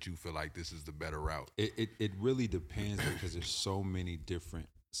steps that you feel like this is the better route? It really depends because there's so many different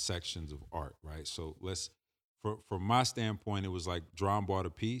sections of art, right? So from my standpoint, it was like Drum bought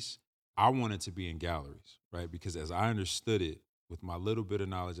a piece. I wanted to be in galleries, right? Because as I understood it, with my little bit of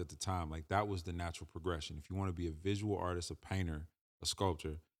knowledge at the time, like that was the natural progression. If you want to be a visual artist, a painter, a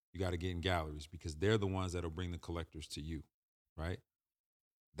sculptor, you got to get in galleries because they're the ones that'll bring the collectors to you, right?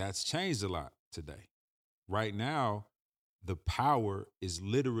 That's changed a lot today. Right now, the power is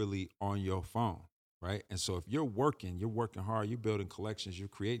literally on your phone, right? And so if you're working hard, you're building collections, you're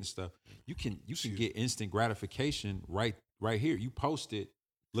creating stuff, you can get instant gratification right here. You post it,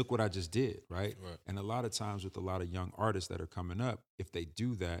 look what I just did, right? And a lot of times with a lot of young artists that are coming up, if they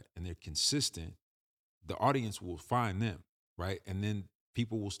do that and they're consistent, the audience will find them, right? And then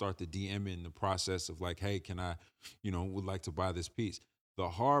people will start to DM in the process of like, hey, can I, would like to buy this piece. The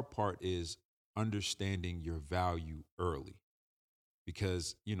hard part is understanding your value early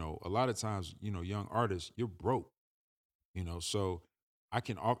because, a lot of times, young artists, you're broke, so I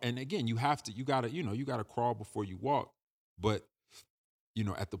can, and again, you gotta crawl before you walk. But,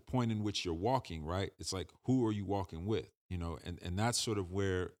 at the point in which you're walking, right, it's like, who are you walking with, and that's sort of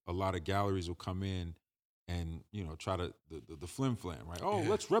where a lot of galleries will come in and try to the flim flam, right? Oh,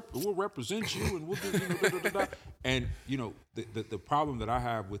 we'll represent you, and we'll do da, da, da, da. And the problem that I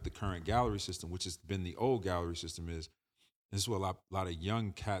have with the current gallery system, which has been the old gallery system, is this is what a lot of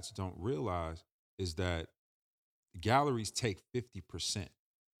young cats don't realize is that galleries take 50%.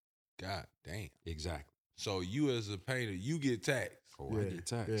 God damn. Exactly. So you as a painter, you get taxed. Oh, I get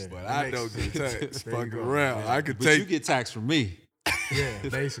taxed, but I don't get taxed. Fuck around. Yeah. I could but take. You get taxed from me. Yeah,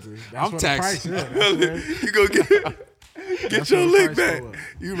 basically. That's I'm what taxed. the price is. You go get your lick back.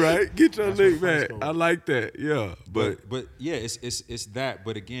 You right? Get your lick back. I like that. Yeah, but yeah, it's that.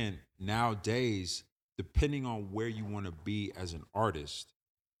 But again, nowadays, depending on where you want to be as an artist,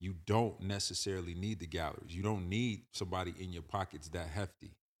 you don't necessarily need the galleries. You don't need somebody in your pockets that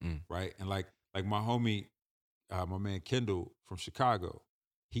hefty, right? And like my homie, my man Kendall from Chicago,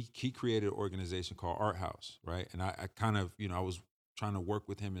 he created an organization called Art House, right? And I kind of, I was trying to work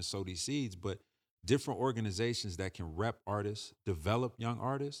with him and sow these seeds, but different organizations that can rep artists, develop young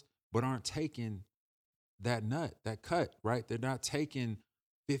artists, but aren't taking that cut, right? They're not taking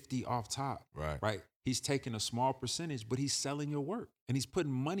 50 off top, right? He's taking a small percentage, but he's selling your work and he's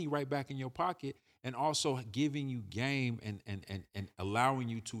putting money right back in your pocket and also giving you game and allowing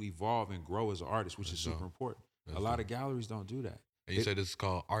you to evolve and grow as an artist, which is super important. A lot of galleries don't do that. And you said it's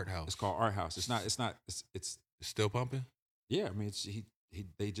called Art House. It's called Art House. It's still pumping? Yeah, I mean,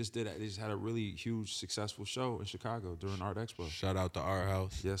 they just did it. They just had a really huge, successful show in Chicago during Art Expo. Shout out to Art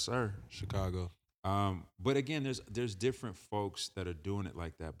House. Yes, sir. Chicago. But again, there's different folks that are doing it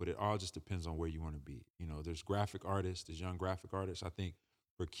like that, but it all just depends on where you want to be. There's graphic artists, there's young graphic artists. I think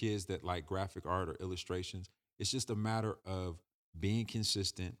for kids that like graphic art or illustrations, it's just a matter of being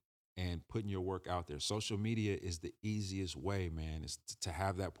consistent and putting your work out there. Social media is the easiest way, man, is to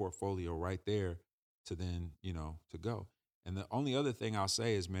have that portfolio right there to then, to go. And the only other thing I'll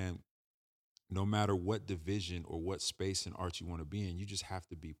say is, man, no matter what division or what space in art you want to be in, you just have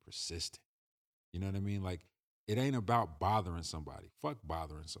to be persistent. You know what I mean? Like, it ain't about bothering somebody. Fuck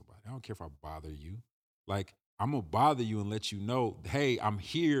bothering somebody. I don't care if I bother you. Like, I'm going to bother you and let you know, hey, I'm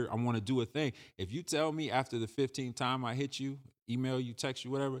here. I want to do a thing. If you tell me after the 15th time I hit you, email you, text you,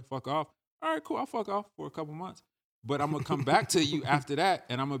 whatever, fuck off. All right, cool. I'll fuck off for a couple months. But I'm going to come back to you after that,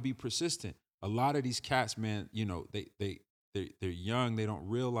 and I'm going to be persistent. a lot of these cats, man, you know, they're young. They don't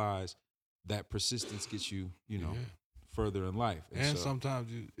realize that persistence gets you, you know, further in life. And so, sometimes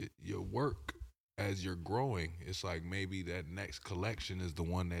your work, as you're growing, it's like maybe that next collection is the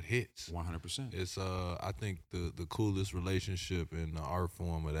one that hits. 100%. It's I think the coolest relationship in the art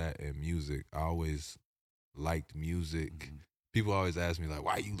form of that and music. I always liked music. Mm-hmm. People always ask me like,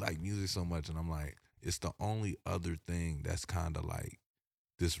 why you like music so much? And I'm like, it's the only other thing that's kind of like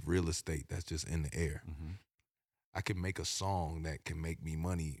this real estate that's just in the air. Mm-hmm. I can make a song that can make me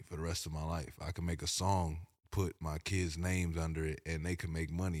money for the rest of my life. I can make a song, put my kids' names under it, and they can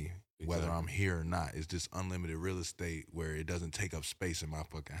make money whether I'm here or not. It's just unlimited real estate where it doesn't take up space in my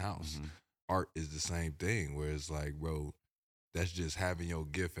fucking house. Mm-hmm. Art is the same thing where it's like, bro, that's just having your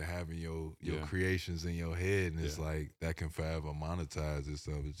gift and having your creations in your head, and it's like that can forever monetize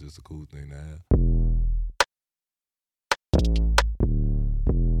itself. It's just a cool thing to have.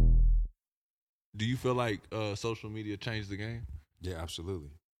 Do you feel like social media changed the game? Yeah,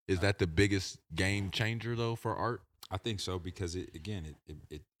 absolutely. Is that the biggest game changer though for art? I think so, because it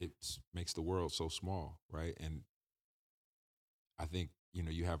makes the world so small, right? And I think, you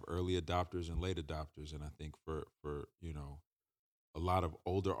know, you have early adopters and late adopters, and I think for you know, a lot of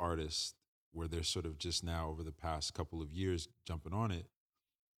older artists where they're sort of just now over the past couple of years jumping on it,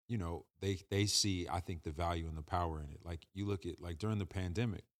 you know, they see, I think, the value and the power in it. Like you look at, like during the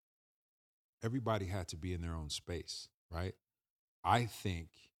pandemic, everybody had to be in their own space, right? I think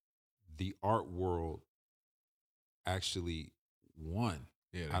the art world actually won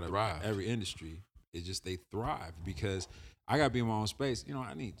out of every industry. It's just they thrived because I gotta be in my own space. You know,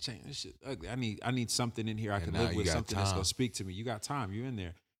 I need change. This shit ugly. I need something in here I can live with, something that's gonna speak to me. You got time. You're in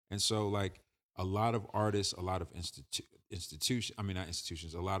there, and so like a lot of artists, a lot of a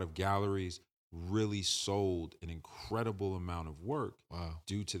lot of galleries really sold an incredible amount of work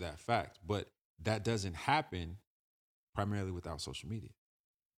due to that fact. But that doesn't happen primarily without social media.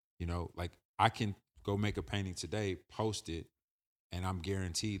 You know, like I can go make a painting today, post it, and I'm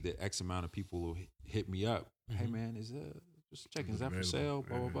guaranteed that X amount of people will hit me up. Mm-hmm. Hey man, is just checking, is that for sale?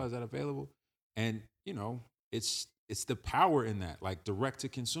 Blah, blah, blah, is that available? And you know, it's the power in that, like direct to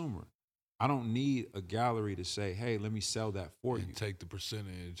consumer. I don't need a gallery to say, hey, let me sell that for you. Take the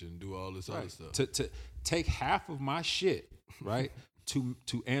percentage and do all this other stuff. To take half of my shit, right, to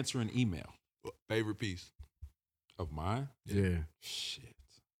answer an email. Favorite piece of mine? Yeah. Shit.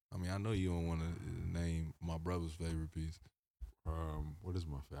 I mean, I know you don't want to name my brother's favorite piece. What is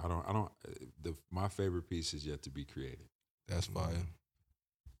my favorite? My favorite piece is yet to be created. That's fire.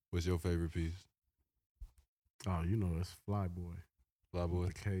 What's your favorite piece? Oh, you know, it's Flyboy. Flyboy?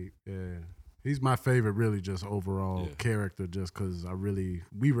 The cape, yeah. He's my favorite, really, just overall character, just because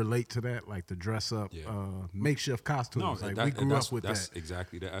we relate to that, like the dress up, makeshift costumes. We grew up with that. That's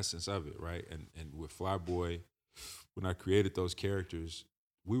exactly the essence of it, right? And with Flyboy, when I created those characters,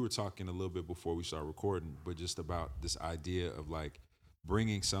 we were talking a little bit before we started recording, but just about this idea of like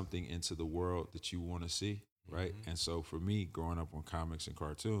bringing something into the world that you want to see, right? Mm-hmm. And so for me, growing up on comics and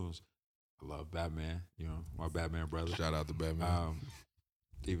cartoons, I love Batman, you know, my Batman brother. Shout out to Batman.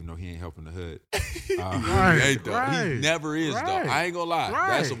 Even though he ain't helping the hood. He never is, though. I ain't gonna lie.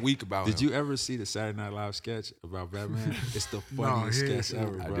 That's a week about him. Did you ever see the Saturday Night Live sketch about Batman? It's the funniest sketch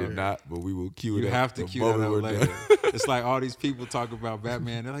ever, bro. I did not, but we will cue it up. You have to cue it up later. It's like all these people talk about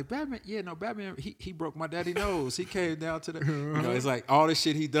Batman. They're like, Batman, Batman, he broke my daddy nose. He came down to the, you know, it's like all the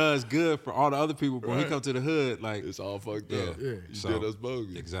shit he does good for all the other people, but when he come to the hood, like. It's all fucked up. Yeah. You did us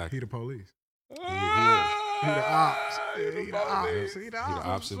bogus. Exactly. He the police. He is. He the ops. He the ops. He the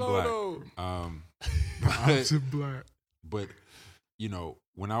ops in black. Ops in black. But you know,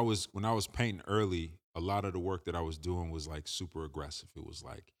 when I was painting early, a lot of the work that I was doing was like super aggressive. It was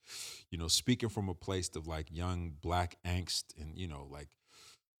like, you know, speaking from a place of like young black angst and, you know, like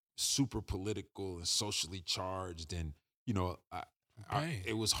super political and socially charged. And, you know,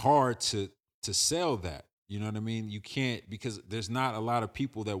 it was hard to sell that. You know what I mean? You can't, because there's not a lot of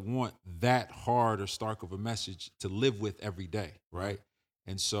people that want that hard or stark of a message to live with every day, right?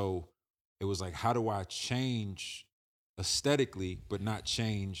 And so it was like, how do I change aesthetically, but not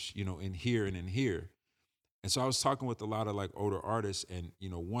change, you know, in here and in here? And so I was talking with a lot of like older artists, and, you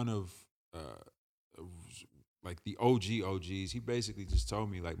know, one of like the OGs, he basically just told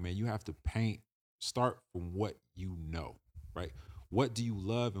me like, man, you have to start from what you know, right? What do you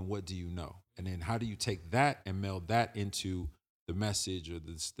love and what do you know? And then how do you take that and meld that into the message or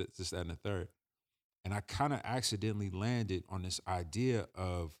this, that, and the third? And I kind of accidentally landed on this idea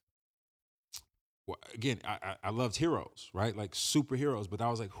of, well, again, I loved heroes, right? Like superheroes, but I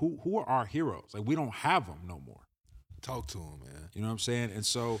was like, who are our heroes? Like we don't have them no more. Talk to them, man. You know what I'm saying? And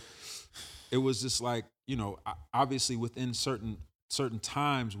so it was just like, you know, obviously within certain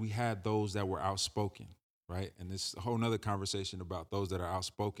times we had those that were outspoken, right? And this a whole nother conversation about those that are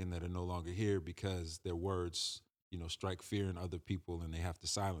outspoken that are no longer here because their words, you know, strike fear in other people and they have to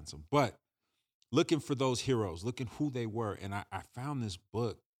silence them. But looking for those heroes, looking who they were. And I found this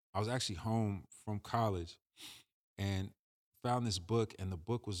book. I was actually home from college and found this book, and the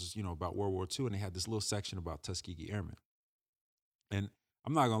book was, you know, about World War II, and they had this little section about Tuskegee Airmen. And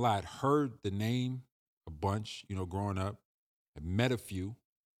I'm not gonna lie, I'd heard the name a bunch, you know, growing up. I met a few,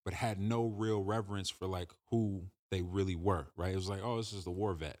 but had no real reverence for like who they really were, right? It was like, oh, this is the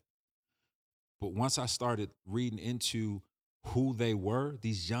war vet. But once I started reading into who they were,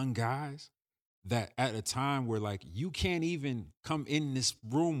 these young guys that at a time where like, you can't even come in this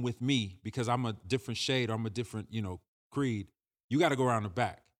room with me because I'm a different shade or I'm a different, you know, creed. You got to go around the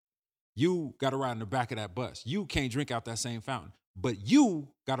back. You got to ride in the back of that bus. You can't drink out that same fountain, but you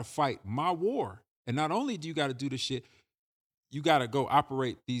got to fight my war. And not only do you got to do this shit, you got to go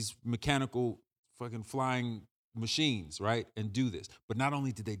operate these mechanical fucking flying machines, right? And do this. But not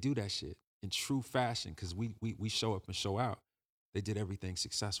only did they do that shit in true fashion, because we show up and show out, they did everything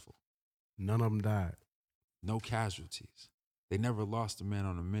successful. None of them died. No casualties. They never lost a man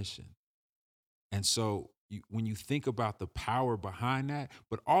on a mission. And so when you think about the power behind that,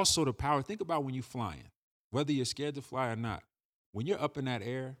 but also the power, think about when you're flying, whether you're scared to fly or not. When you're up in that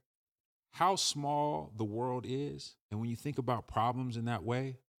air, how small the world is. And when you think about problems in that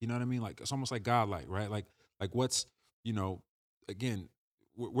way, you know what I mean? Like, it's almost like godlike, right? Like what's, you know, again,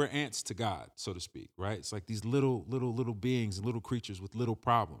 we're ants to God, so to speak, right? It's like these little beings and little creatures with little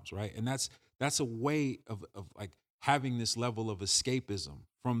problems, right? And that's a way of like having this level of escapism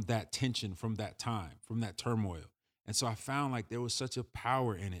from that tension, from that time, from that turmoil. And so I found like there was such a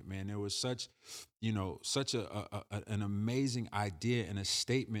power in it, man. There was such, you know, such an amazing idea and a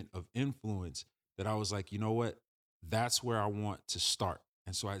statement of influence that I was like, you know what? That's where I want to start.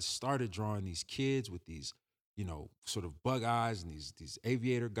 And so I started drawing these kids with these, you know, sort of bug eyes and these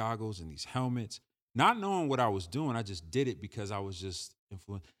aviator goggles and these helmets, not knowing what I was doing. I just did it because I was just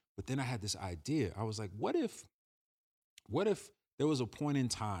influenced. But then I had this idea. I was like, what if there was a point in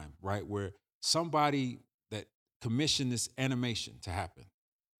time, right, where somebody that commissioned this animation to happen,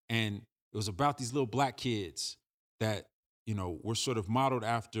 and it was about these little black kids that, you know, were sort of modeled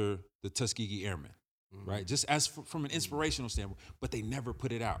after the Tuskegee Airmen, right? Just as from an inspirational standpoint, but they never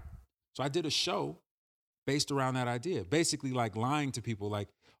put it out. So I did a show based around that idea, basically like lying to people like,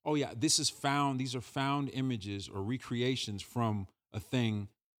 oh yeah, these are found images or recreations from a thing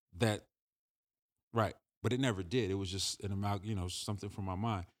that, right. But it never did. It was just something from my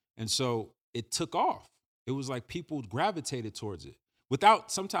mind. And so it took off. It was like people gravitated towards it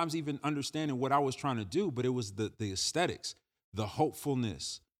without sometimes even understanding what I was trying to do, but it was the aesthetics, the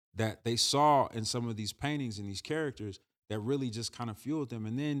hopefulness that they saw in some of these paintings and these characters that really just kind of fueled them.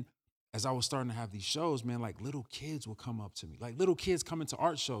 And then as I was starting to have these shows, man, like little kids would come up to me. Like little kids coming to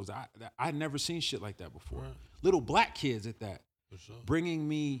art shows. I'd never seen shit like that before. Right. Little black kids at that. For sure. Bringing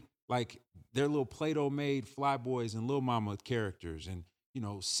me like their little Play-Doh made Flyboys and Lil Mama characters and, you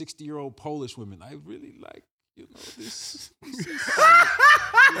know, 60-year-old Polish women. I really like, you know, this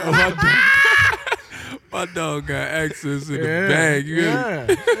my dog got access in the bag. Yeah.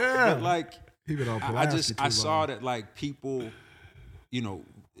 But like, I saw that like people, you know,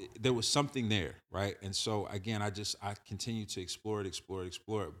 there was something there, right? And so again, I continue to explore it.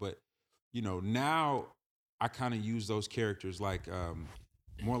 But, you know, now I kind of use those characters like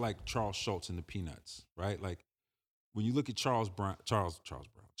more like Charles Schultz in the Peanuts, right? Like when you look at Charlie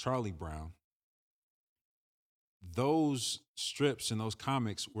Brown, those strips and those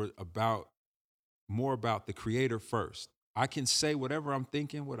comics were more about the creator first. I can say whatever I'm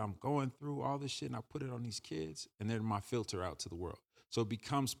thinking, what I'm going through, all this shit, and I put it on these kids, and they're my filter out to the world. So it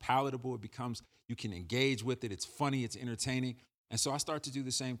becomes palatable. You can engage with it. It's funny. It's entertaining. And so I start to do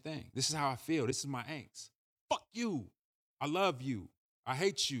the same thing. This is how I feel. This is my angst. Fuck you. I love you. I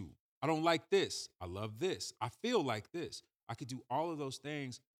hate you. I don't like this. I love this. I feel like this. I could do all of those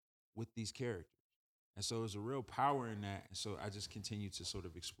things with these characters. And so there's a real power in that. And so I just continue to sort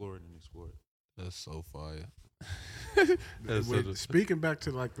of explore it. That's so fire. Speaking back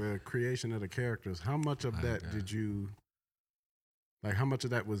to like the creation of the characters, how much of that did you, like how much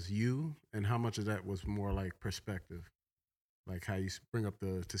of that was you and how much of that was more like perspective? Like how you bring up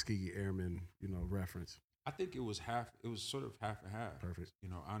the Tuskegee Airmen, you know, reference. I think it was sort of half and half. Perfect. You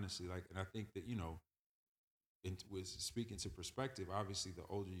know, honestly, like, and I think that, you know, with speaking to perspective, obviously the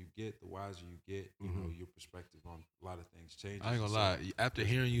older you get, the wiser you get, you know, your perspective on a lot of things changes. I ain't gonna lie. After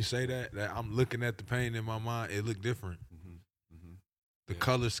hearing you say that I'm looking at the painting in my mind, it looked different. The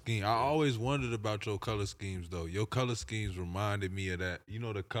color scheme. I always wondered about your color schemes, though. Your color schemes reminded me of that. You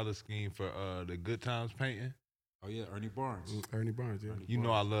know the color scheme for the Good Times painting? Oh, yeah, Ernie Barnes. Ernie Barnes, yeah. You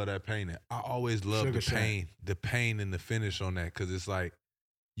know I love that painting. I always love Sugar the pain and the finish on that, because it's like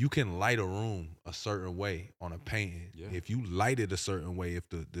you can light a room a certain way on a painting. Yeah. If you light it a certain way, if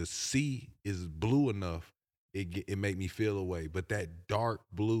the sea is blue enough, it make me feel a way. But that dark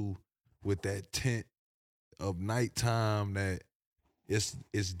blue with that tint of nighttime, that it's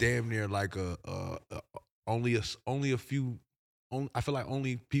damn near like only a few. I feel like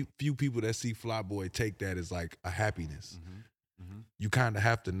only few people that see Flyboy take that as like a happiness. You kind of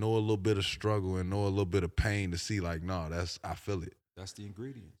have to know a little bit of struggle and know a little bit of pain to see like, no, I feel it. That's the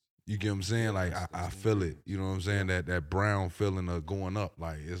ingredient. You get what I'm saying? Yeah, like that's I feel it. You know what I'm saying? That brown feeling of going up.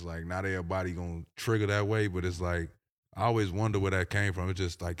 Like it's like not everybody gonna trigger that way, but it's like I always wonder where that came from. It's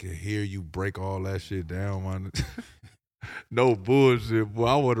just like to hear you break all that shit down, man. No bullshit, boy.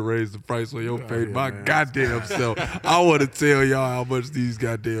 I want to raise the price on your page, my goddamn self. I want to tell y'all how much these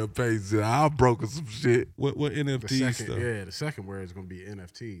goddamn pages. I'm broken some shit. What NFTs stuff? Yeah, the second word is gonna be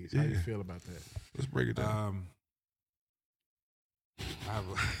NFTs. How you feel about that? Let's break it down. I have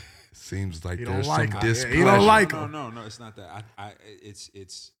Seems like You there's don't like some it. displeasure. You don't like no, them. no, it's not that. It's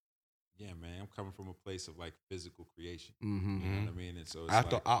yeah, man. I'm coming from a place of like physical creation. You know what I mean? And so it's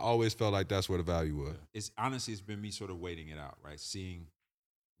I always felt like that's where the value was. It's honestly, it's been me sort of waiting it out, right? Seeing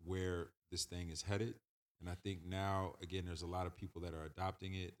where this thing is headed. And I think now, again, there's a lot of people that are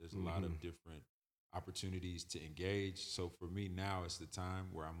adopting it. There's a lot of different opportunities to engage. So for me now, it's the time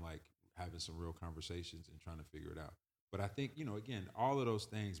where I'm like having some real conversations and trying to figure it out. But I think, again, all of those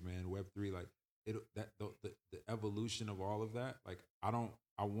things, man, Web3, like the evolution of all of that, like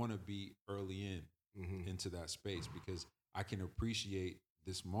I want to be early into that space because I can appreciate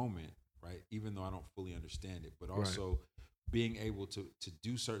this moment, right? Even though I don't fully understand it, but also being able to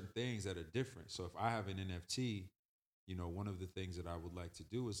do certain things that are different. So if I have an NFT, one of the things that I would like to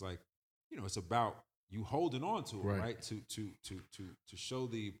do is like, it's about you holding on to it, right? To show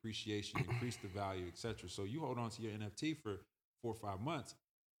the appreciation, increase the value, etc. So you hold on to your NFT for 4 or 5 months,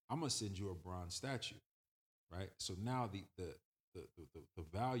 I'm gonna send you a bronze statue, right? So now the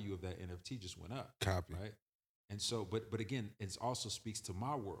value of that NFT just went up. Copy. Right? And so, but again, it also speaks to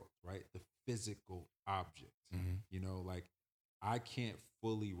my world, right? The physical object. Like I can't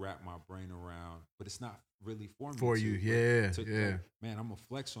fully wrap my brain around, but it's not really for me. For you, yeah. Like, man, I'm gonna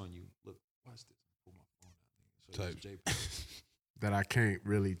flex on you. Look, watch this. Pull my phone out. So it's JPEG. That I can't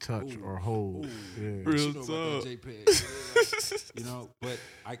really touch or hold. Real talk. JPEG. But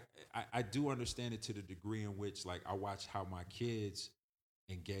I do understand it to the degree in which, like, I watch how my kids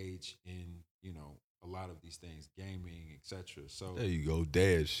engage in, a lot of these things, gaming, etc. So there you go,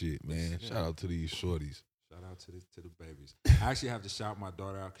 dad shit, man. Shout out to these shorties. Shout out to the babies. I actually have to shout my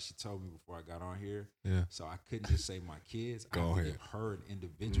daughter out because she told me before I got on here. Yeah. So I couldn't just say my kids. I had to give her an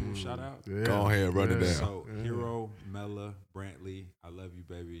individual shout out. Yeah. Go ahead, run it down. So Hebru Brantley, I love you,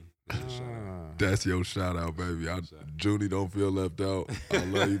 baby. That's your shout out, baby. Junie don't feel left out. I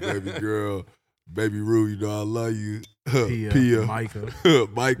love you, baby girl. Baby Rue, I love you. Pia, Micah,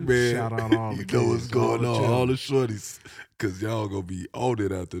 Mike, man. Shout out all the kids. What's going on, all the shorties. Because y'all going to be on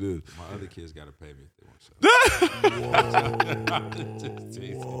it after this. My other kids got to pay me if they want shout.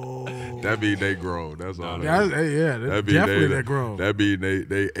 Whoa. That mean they grown. That's all. That definitely they grown. That mean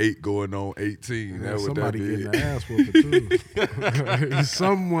they 8 going on 18. Yeah, that somebody that getting the ass whooping too.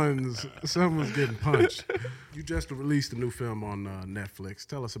 someone's getting punched. You just released a new film on Netflix.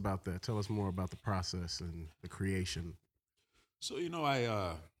 Tell us about that. Tell us more about the process and the creation. So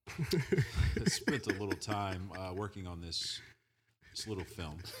I spent a little time working on this little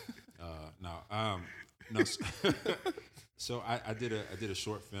film. So I did a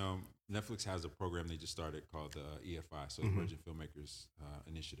short film. Netflix has a program they just started called the EFI, so Emerging Filmmakers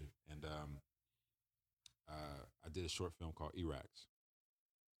Initiative, and I did a short film called Erax.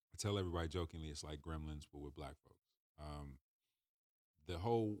 I tell everybody jokingly it's like Gremlins but with black folks. The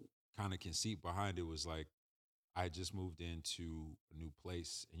whole kind of conceit behind it was like I just moved into a new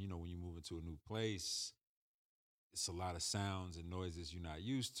place, and when you move into a new place, it's a lot of sounds and noises you're not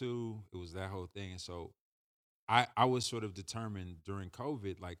used to. It was that whole thing, and so I was sort of determined during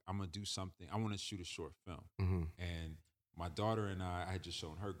COVID, like I'm gonna do something. I want to shoot a short film, and my daughter and I had just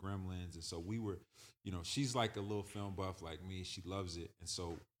shown her Gremlins, and so we were, she's like a little film buff like me. She loves it, and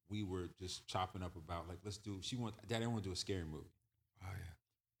so we were just chopping up about like Daddy, I want to do a scary movie. Oh yeah.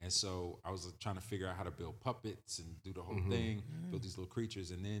 And so I was trying to figure out how to build puppets and do the whole thing, build these little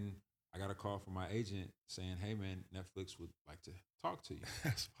creatures, and then I got a call from my agent saying, "Hey man, Netflix would like to talk to you."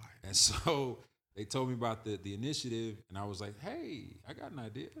 That's fine. And so they told me about the initiative, and I was like, hey, I got an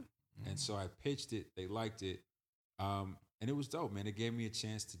idea. And so I pitched it. They liked it. And it was dope, man. It gave me a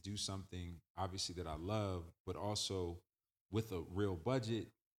chance to do something, obviously, that I love, but also with a real budget.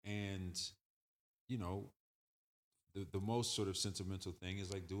 And, you know, the most sort of sentimental thing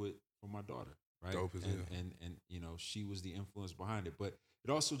is like, do it for my daughter, right? Dope as hell. And you know, she was the influence behind it. But it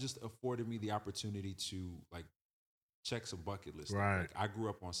also just afforded me the opportunity to like check some bucket list. Right. Like, I grew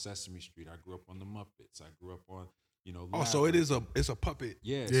up on Sesame Street. I grew up on the Muppets. I grew up on, you know. Oh, so it's a puppet.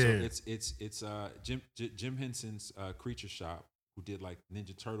 Yeah. Yeah. So it's Jim Henson's Creature Shop, who did like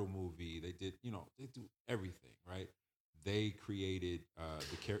Ninja Turtle movie. They did, you know, they do everything, right? They created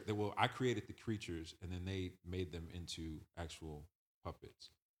the character. Well, I created the creatures, and then they made them into actual puppets.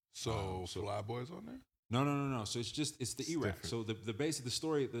 So Flyboy's on there? No. So it's the E-Rack. different. So the base of the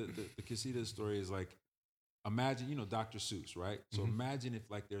story, the conceit of the story is like, imagine, you know, Dr. Seuss, right? So imagine if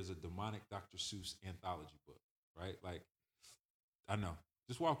like there's a demonic Dr. Seuss anthology book, right? Like, I know.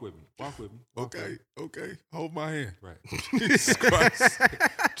 Just walk with me. Walk with me. Walk with me. Okay. Hold my hand. Right. Jesus Christ.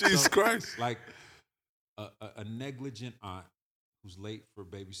 Jesus So, Christ. Like a negligent aunt who's late for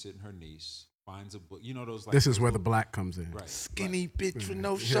babysitting her niece finds a book. You know those like. This is where the black comes in. Right. Skinny bitch with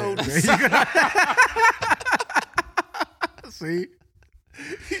no Yeah, shoulders. there you go. See,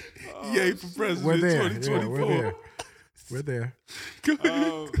 Yay for president we're there. 2024. Yeah, we're there. We're there.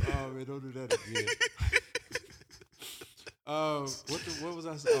 Oh man, don't do that again. What was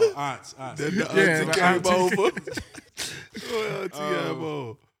I saying? Oh, aunts. Then the Yeah, auntie the came auntie. over. Oh, auntie came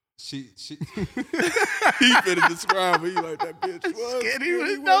over. She He finna describe her. He like, that bitch was Skinny with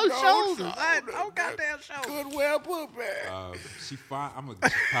with no shoulders. No goddamn shoulders. Good well put, man. she fine. I'm gonna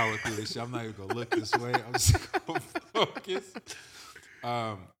power through this shit. I'm not even gonna look this way. I'm just gonna focus.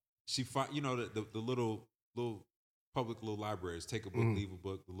 She find, you know, the little public little libraries. Take a book, leave a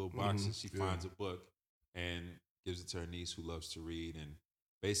book. The little boxes. She finds a book and gives it to her niece who loves to read. And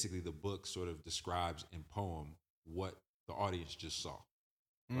basically, the book sort of describes in poem what the audience just saw.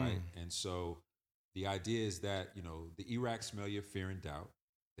 Right. And so the idea is that, you know, the E-Rack smell your fear and doubt.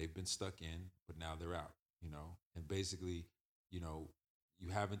 They've been stuck in, but now they're out, you know. And basically, you know, you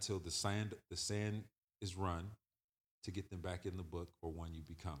have until the sand is run to get them back in the book or one you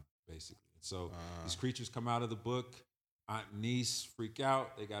become, basically. And so these creatures come out of the book. Aunt and niece freak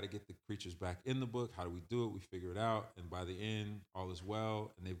out. They got to get the creatures back in the book. How do we do it? We figure it out. And by the end, all is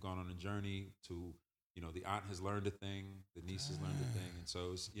well. And they've gone on a journey to, you know, the aunt has learned a thing, the niece has learned a thing. And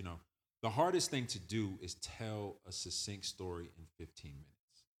so, it's, you know, the hardest thing to do is tell a succinct story in 15 minutes.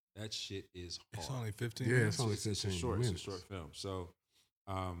 That shit is hard. It's only 15 Yeah, minutes. it's only It's 15 a short minutes. film. So,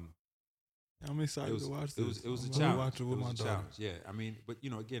 I'm excited to watch this. it was a I'm gonna challenge. watch it with was my a daughter. challenge. Yeah, I mean, but you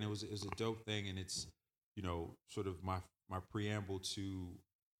know, again, it was a dope thing, and it's, you know, sort of my preamble to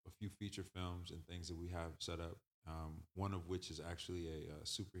a few feature films and things that we have set up. One of which is actually a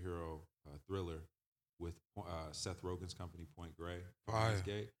superhero thriller with Seth Rogen's company, Point Grey, Fire.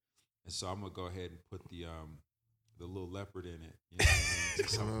 Gate. And so I'm gonna go ahead and put the little leopard in it. You know what I mean?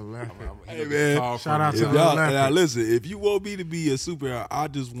 Just, Little leopard. Hey, man. Shout out If to y'all, Little Leopard. now listen, if you want me to be a superhero,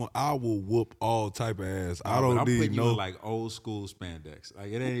 I will whoop all type of ass. I But don't I'm need putting you no. in like old school spandex.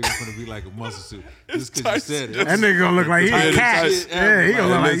 Like, it ain't even gonna be like a muscle suit. Just because you tight. said it. That nigga gonna look like he a Yeah, cat. tight. Yeah, he gonna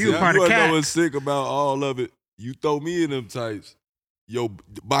look like you Listen, part you of wanna know cat. what's sick about all of it? You throw me in them types, yo,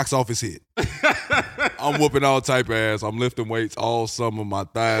 box office hit. I'm whooping all type of ass. I'm lifting weights all summer. My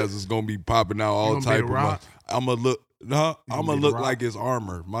thighs is gonna be popping out all gonna be type The of. Rock? I'm gonna look. No, I'm be gonna The look Rock? like it's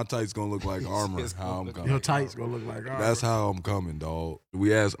armor. My tights gonna look like armor. It's How gonna I'm look coming. Your tights gonna look like ours. That's how I'm coming, dog.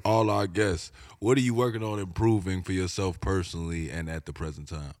 We ask all our guests, what are you working on improving for yourself personally and at the present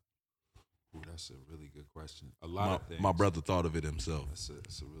time? Ooh, that's a really good question. A lot of things. My brother thought of it himself. That's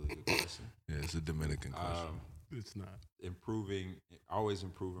a really good question. Yeah, it's a Dominican question. It's not. Always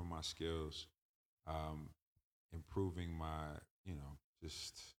improving my skills, improving my, you know,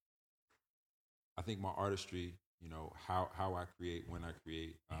 just, I think my artistry, you know, how I create, when I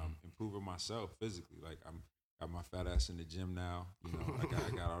create, improving myself physically. Like, I'm got my fat ass in the gym now. You know,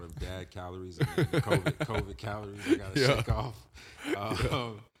 I got all them dad calories and the COVID calories I gotta shake off.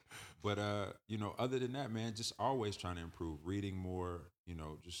 But you know, other than that, man, just always trying to improve, reading more. You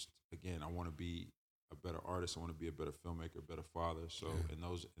know, just again, I want to be a better artist. I want to be a better filmmaker, a better father. So in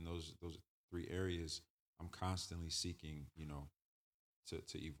those three areas, I'm constantly seeking, you know,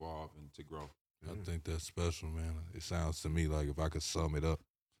 to evolve and to grow. I think that's special, man. It sounds to me like if I could sum it up.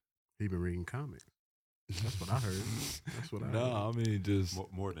 He been reading comics. That's what I heard. That's what I heard. No, I mean just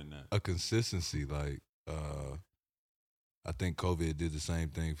More than that. a consistency. Like I think COVID did the same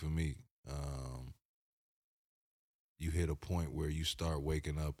thing for me. You hit a point where you start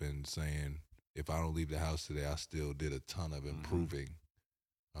waking up and saying, if I don't leave the house today, I still did a ton of improving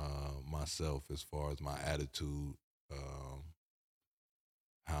myself as far as my attitude,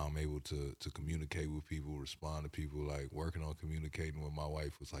 how I'm able to communicate with people, respond to people. Like working on communicating with my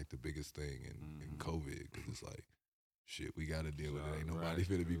wife was like the biggest thing in COVID, because it's like, shit, we got to deal with it. Ain't nobody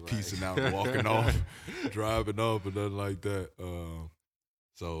finna be piecing out and walking off, driving off, and nothing like that.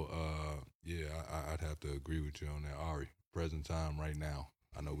 Yeah, I'd have to agree with you on that. Ari, present time right now.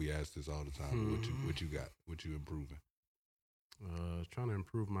 I know we ask this all the time, but what you got? What you improving? Trying to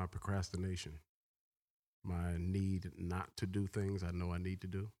improve my procrastination. My need not to do things I know I need to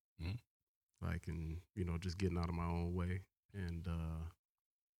do. Like, and, just getting out of my own way and,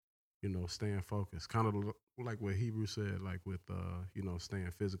 staying focused. Kind of like what Hebru said, like with,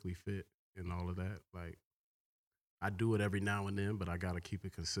 staying physically fit and all of that. Like, I do it every now and then, but I got to keep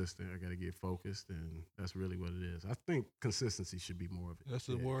it consistent. I got to get focused, and that's really what it is. I think consistency should be more of it. That's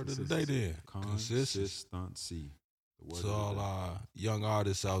the word of the day then. Consistency. So all our young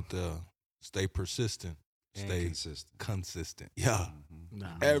artists out there, stay persistent. Stay consistent. Yeah. Nah,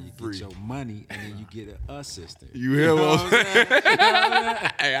 you get your money and then you get an assistant. You hear what I'm saying?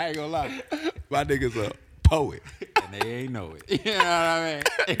 Hey, I ain't gonna lie. My nigga's a poet. And they ain't know it. You know what I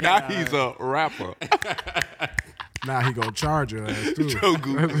mean? Now he's a rapper. Now he gonna charge your ass too.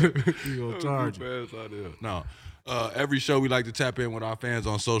 He gonna charge you. No. Every show we like to tap in with our fans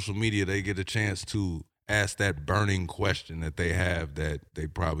on social media. They get a chance to ask that burning question that they have that they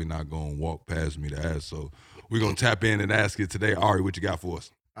probably not gonna walk past me to ask. So we're gonna tap in and ask it today. Ari, what you got for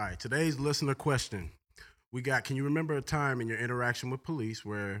us? All right, today's listener question. Can you remember a time in your interaction with police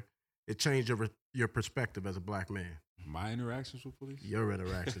where it changed your perspective as a black man? My interactions with police? Your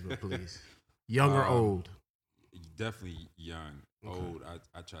interactions with police. Young or old? Definitely young. Okay. Old,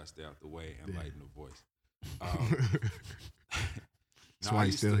 I try to stay out the way and lighten the voice. That's why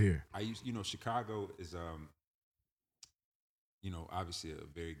he's still here. Chicago is, obviously a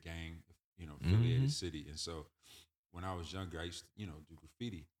very gang, affiliated city. And so when I was younger, I used to, do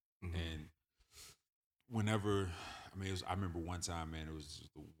graffiti. And whenever, I remember one time, man, it was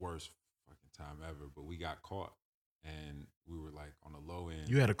just the worst fucking time ever, but we got caught and we were like on the low end.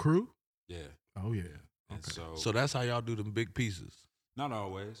 You had a crew? Yeah. Oh, yeah. And okay. So that's how y'all do them big pieces? Not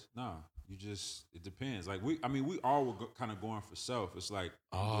always. No. It depends. Like we all were kind of going for self. It's like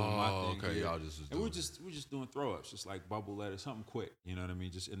I'm doing my thing. Okay, here. y'all just and we're just doing throw ups, just like bubble letters, something quick. You know what I mean?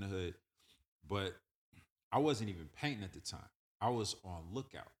 Just in the hood. But I wasn't even painting at the time. I was on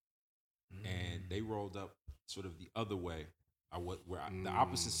lookout, and they rolled up sort of the other way. The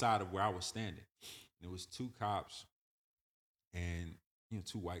opposite side of where I was standing. And it was two cops, and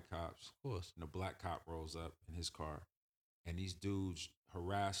two white cops. Of course. And a black cop rolls up in his car, and these dudes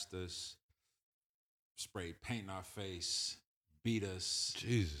harassed us, sprayed paint in our face, beat us.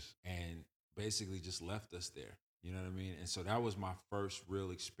 Jesus. And basically just left us there. You know what I mean? And so that was my first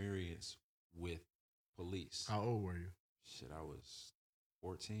real experience with police. How old were you? Shit, I was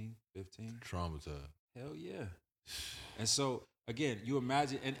 14, 15. Traumatized. Hell yeah. And so, again, you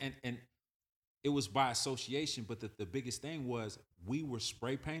imagine, and it was by association, but the biggest thing was we were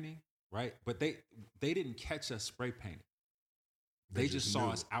spray painting, right? But they didn't catch us spray painting. They just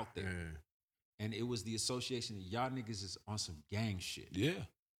saw us out there. Yeah. And it was the association that y'all niggas is on some gang shit. Yeah.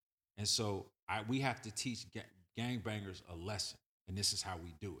 And so we have to teach gangbangers a lesson. And this is how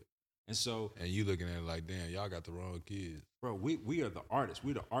we do it. And so... And you looking at it like, damn, y'all got the wrong kids. Bro, we are the artists.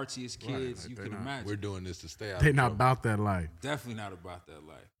 We're the artiest kids you can imagine. We're doing this to stay out. They're not about that life. Definitely not about that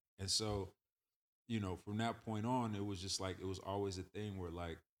life. And so, from that point on, it was just like, it was always a thing where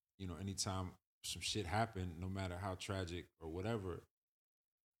like, anytime some shit happened, no matter how tragic or whatever,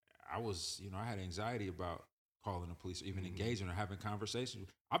 I was, I had anxiety about calling the police or even engaging or having conversations.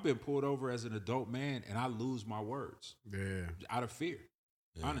 I've been pulled over as an adult man and I lose my words. Yeah. Out of fear.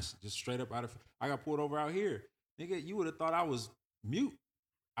 Yeah. Honestly, just straight up out of fear. I got pulled over out here. Nigga, you would have thought I was mute.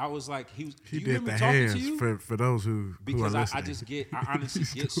 I was like, he did the hands for those who because who are I honestly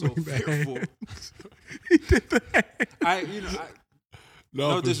get so fearful. He did the hands.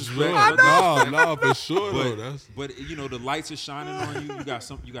 No disrespect. No, for sure. But the lights are shining on you.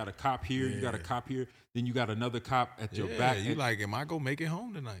 You got a cop here. Yeah. You got a cop here. Then you got another cop at your back. You like, am I gonna make it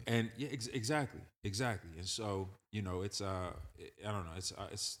home tonight? And yeah, exactly. And so it's I don't know.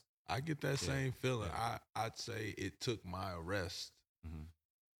 It's. I get that same feeling. Yeah. I'd say it took my arrest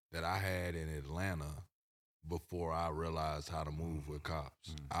that I had in Atlanta before I realized how to move with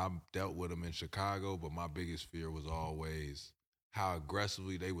cops. I dealt with them in Chicago, but my biggest fear was always how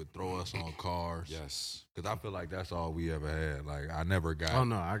aggressively they would throw us on cars. Yes. Because I feel like that's all we ever had. Like, I never got. Oh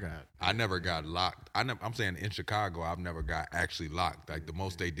no, I never got locked. I'm saying in Chicago, I've never got actually locked. Like, the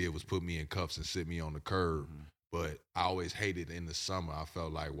most they did was put me in cuffs and sit me on the curb. Mm-hmm. But I always hated in the summer. I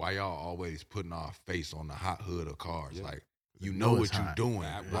felt like, why y'all always putting our face on the hot hood of cars? Yeah. Like, you know what you're hot. doing.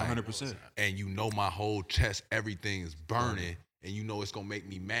 100%. And you know my whole chest, everything is burning. And you know it's going to make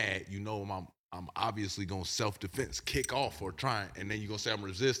me mad. You know I'm obviously going to self-defense, kick off or try. And then you're going to say I'm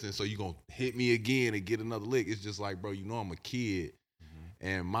resisting. So you're going to hit me again and get another lick. It's just like, bro, you know I'm a kid.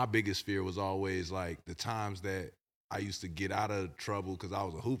 And my biggest fear was always like the times that I used to get out of trouble because I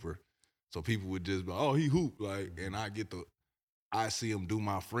was a hooper. So people would just be, oh, he hoop. Like, and I see him do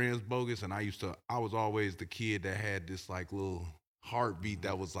my friends bogus. And I was always the kid that had this like little heartbeat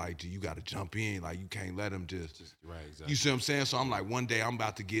that was like, you got to jump in. Like, you can't let him just right, exactly. You see what I'm saying? So I'm like, one day I'm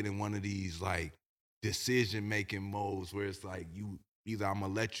about to get in one of these like decision-making modes where it's like either I'm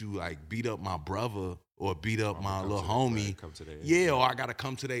going to let you like beat up my brother or beat up my little homie. Or I got to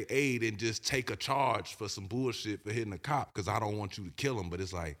come to their aid and just take a charge for some bullshit for hitting a cop because I don't want you to kill him. But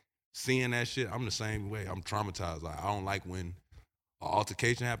it's like, seeing that shit, I'm the same way. I'm traumatized. Like, I don't like when an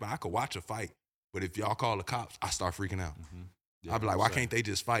altercation happen. I could watch a fight, but if y'all call the cops, I start freaking out. Mm-hmm. Yeah, I'd be like, why can't they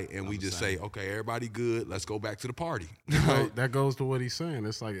just fight? And we just say, okay, everybody good. Let's go back to the party. That goes to what he's saying.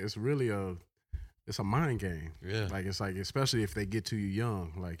 It's like, it's really a mind game. Yeah. Like, it's like, especially if they get to you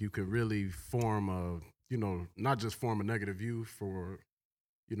young, like you could really form not just form a negative view for,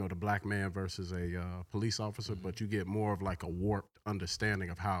 the black man versus a police officer, but you get more of like a warped understanding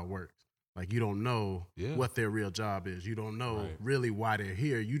of how it works. Like, you don't know what their real job is. You don't know really why they're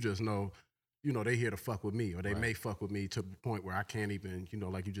here. You just know, they here to fuck with me, or they may fuck with me to the point where I can't even,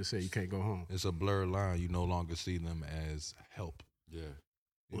 like you just said, you can't go home. It's a blurred line. You no longer see them as help. Yeah.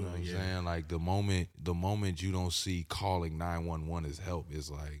 You know what I'm saying? Like, the moment you don't see calling 911 as help,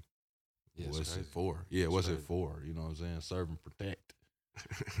 it's like, what's it for? Yeah, what's it for? You know what I'm saying? Serve and protect.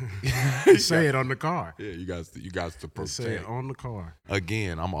 Say it on the car. Yeah, you guys to protect. Say it on the car.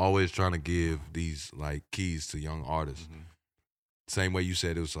 Again, I'm always trying to give these like keys to young artists. Mm-hmm. Same way you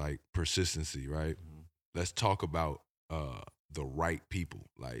said it was like persistency, right? Mm-hmm. Let's talk about the right people,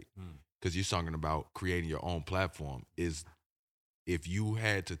 like, because you're talking about creating your own platform. Is if you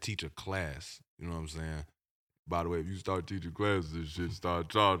had to teach a class, you know what I'm saying? By the way, if you start teaching classes and shit, start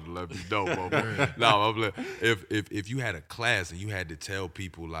charging, let me know. No, I'm like, if you had a class and you had to tell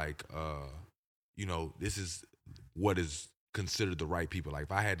people like, this is what is considered the right people. Like,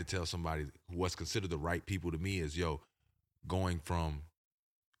 if I had to tell somebody what's considered the right people to me is, going from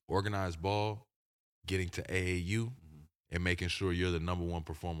organized ball, getting to AAU, and making sure you're the number one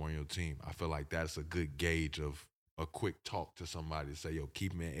performer on your team. I feel like that's a good gauge of a quick talk to somebody to say,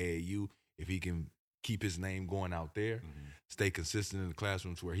 keep him in AAU. If he can keep his name going out there, stay consistent in the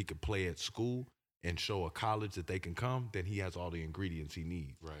classrooms where he could play at school and show a college that they can come, then he has all the ingredients he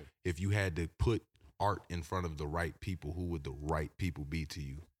needs. Right. If you had to put art in front of the right people, who would the right people be to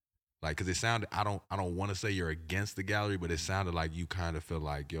you? Like, because it sounded, I don't want to say you're against the gallery, but it sounded like you kind of feel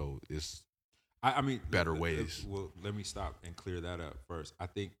like, it's I mean, better ways. Well, let me stop and clear that up first. I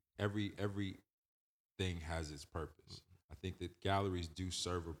think every thing has its purpose. I think that galleries do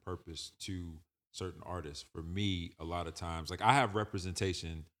serve a purpose to certain artists. For me, a lot of times, like, I have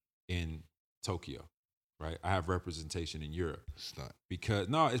representation in Tokyo, right? I have representation in Europe. It's not. Because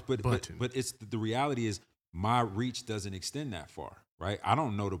but it's the reality is my reach doesn't extend that far, right? I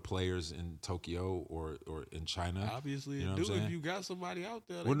don't know the players in Tokyo or in China. Obviously, you know do if you got somebody out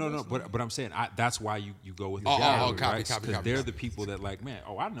there. Well, no, but I'm saying that's why you go with the gallery, right? Copy. Because they're the people that like, man,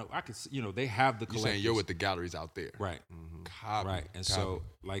 I know, I can, they have the collectors. You're saying you're with the galleries out there, right? Copy, right, and so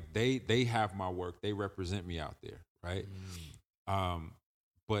like they have my work, they represent me out there, right?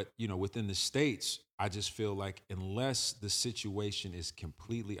 But within the States, I just feel like unless the situation is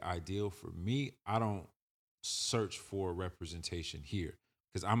completely ideal for me, I don't search for representation here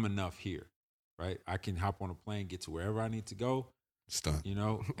because I'm enough here, right? I can hop on a plane, get to wherever I need to go, stunt,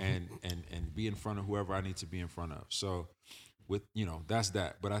 and be in front of whoever I need to be in front of. So with that's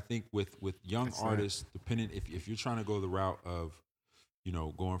that. But I think with young artists, depending if you're trying to go the route of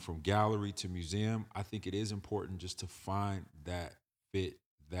going from gallery to museum, I think it is important just to find that fit,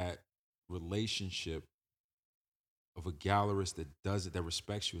 that relationship of a gallerist that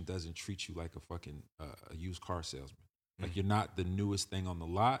respects you and doesn't treat you like a fucking a used car salesman. Like, you're not the newest thing on the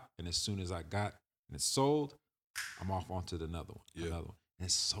lot, and as soon as I got and it's sold, I'm off onto another one. And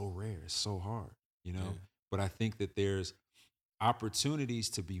it's so rare, it's so hard, But I think that there's opportunities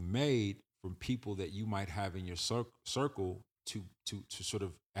to be made from people that you might have in your circle to sort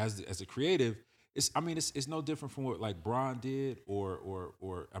of as a creative, it's no different from what like Bron did,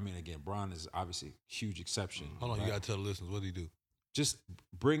 or I mean, again, Bron is obviously a huge exception. Hold on, right? you gotta tell the listeners, what did he do? Just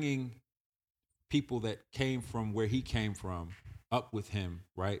bringing people that came from where he came from up with him,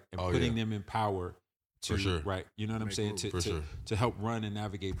 right, and putting them in power. To, For sure. Right, you know what I'm saying? To help run and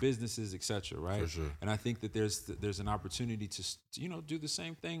navigate businesses, etc. Right, For sure. And I think that there's an opportunity to do the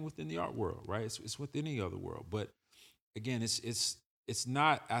same thing within the art world, right? It's within any other world, but again, it's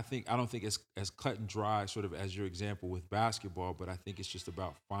not. I don't think it's as cut and dry, sort of as your example with basketball, but I think it's just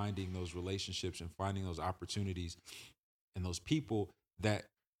about finding those relationships and finding those opportunities and those people that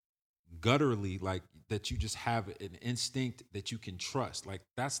gutturally, like, that you just have an instinct that you can trust. Like,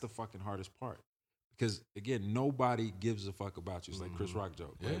 that's the fucking hardest part. Because, again, nobody gives a fuck about you. It's like Chris Rock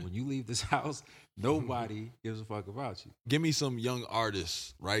joke, right? Yeah. When you leave this house, nobody gives a fuck about you. Give me some young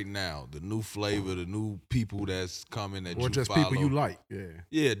artists right now, the new flavor, the new people that's coming that or you just follow. people you like. Yeah.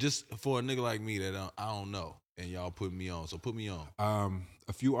 Yeah, just for a nigga like me that I don't know, and y'all put me on. So put me on.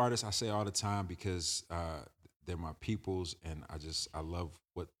 A few artists I say all the time because they're my peoples, and I love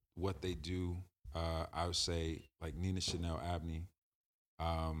what they do. I would say like Nina Chanel Abney,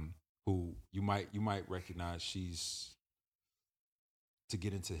 who you might recognize. She's, to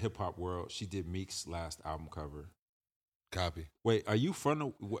get into hip hop world, she did Meek's last album cover. Copy. Wait, are you from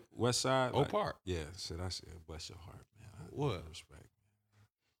the West Side? Oak Park. Yeah, so that's bless your heart, man. What? Respect.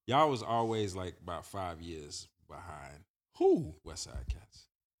 Y'all was always like about 5 years behind Who? West Side cats.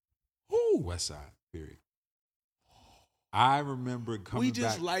 Who? West Side, period. I remember coming We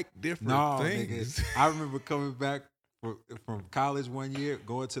just back. like different No, things. nigga. I remember coming back from college one year,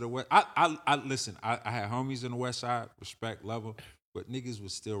 going to the West. I listen. I had homies in the West Side, respect, love them, but niggas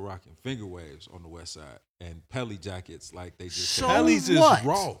was still rocking finger waves on the West Side and Pelly jackets like they just. So Pelly's is what?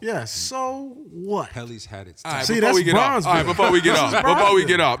 raw. Yeah, so what? Pelly's had its All time. right, See, before that's we get off. Bronzeville. All right, before we get off. This is Before we Bronzeville.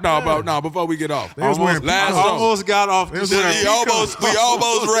 get off. No, before we get off. They was wearing Last peacocks. song. Almost got off They the was wearing shit. We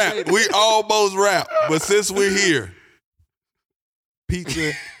almost rap. We almost rap. But since we're here,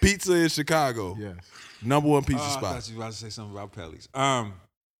 pizza in Chicago. Yes. Number one pizza I spot. thought you were about to say something about Pelly's.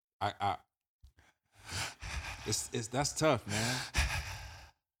 It's that's tough, man.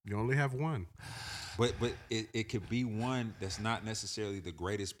 You only have one. But it could be one that's not necessarily the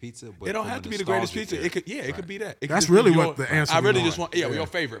greatest pizza. But It don't from have a to be the greatest nostalgia pizza. there. It could be that. It could That's just be really your- what the answer I really we just want. want, Yeah. your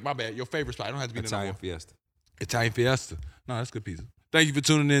favorite. My bad. Your favorite spot. It don't have to be the number Italian one. Fiesta. Italian Fiesta. No, that's good pizza. Thank you for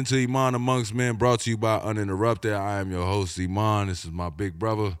tuning in to Iman Amongst Men, brought to you by Uninterrupted. I am your host, Iman. This is my big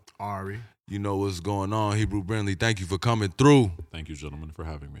brother. Ari. You know what's going on. Hebru Brantley, thank you for coming through. Thank you, gentlemen, for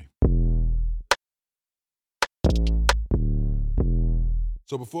having me.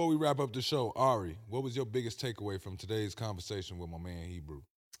 So before we wrap up the show, Ari, what was your biggest takeaway from today's conversation with my man Hebru?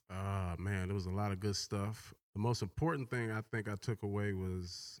 Man, there was a lot of good stuff. The most important thing I think I took away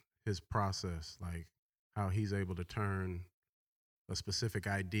was his process, like how he's able to turn a specific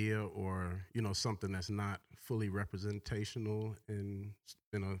idea or, something that's not fully representational in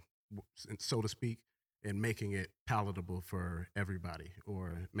so to speak, and making it palatable for everybody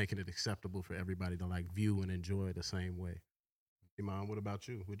or making it acceptable for everybody to like view and enjoy the same way. Iman, what about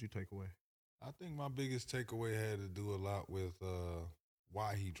you? What'd you take away? I think my biggest takeaway had to do a lot with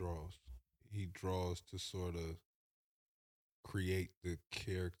why he draws. He draws to sort of create the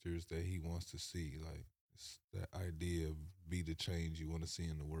characters that he wants to see. Like, it's that idea of be the change you want to see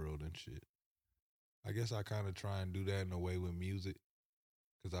in the world and shit. I guess I kind of try and do that in a way with music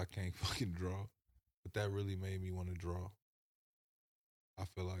because I can't fucking draw. But that really made me want to draw. I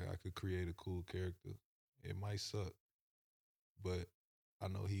feel like I could create a cool character. It might suck, but I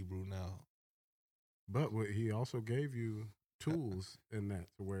know Hebru now. But he also gave you tools in that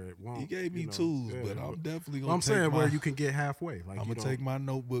to where it won't. He gave me tools, but I'm definitely gonna. I'm saying where you can get halfway. Like I'm gonna take my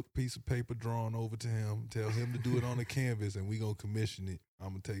notebook, piece of paper drawn over to him, tell him to do it on the canvas, and we gonna commission it. I'm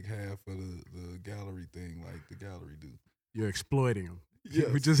gonna take half of the gallery thing, like the gallery do. You're exploiting him.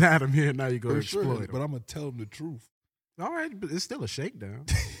 Yes. We just had him here. Now you go For exploit sure, him. but I'm gonna tell him the truth. All right, but it's still a shakedown.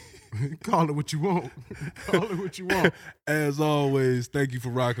 Call it what you want. Call it what you want. As always, thank you for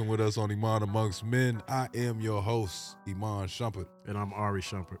rocking with us on Iman Amongst Men. I am your host, Iman Shumpert. And I'm Ari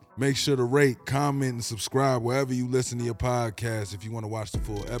Shumpert. Make sure to rate, comment, and subscribe wherever you listen to your podcast. If you want to watch the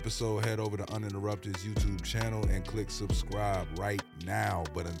full episode, head over to Uninterrupted's YouTube channel and click subscribe right now.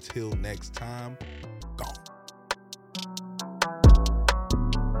 But until next time, gone.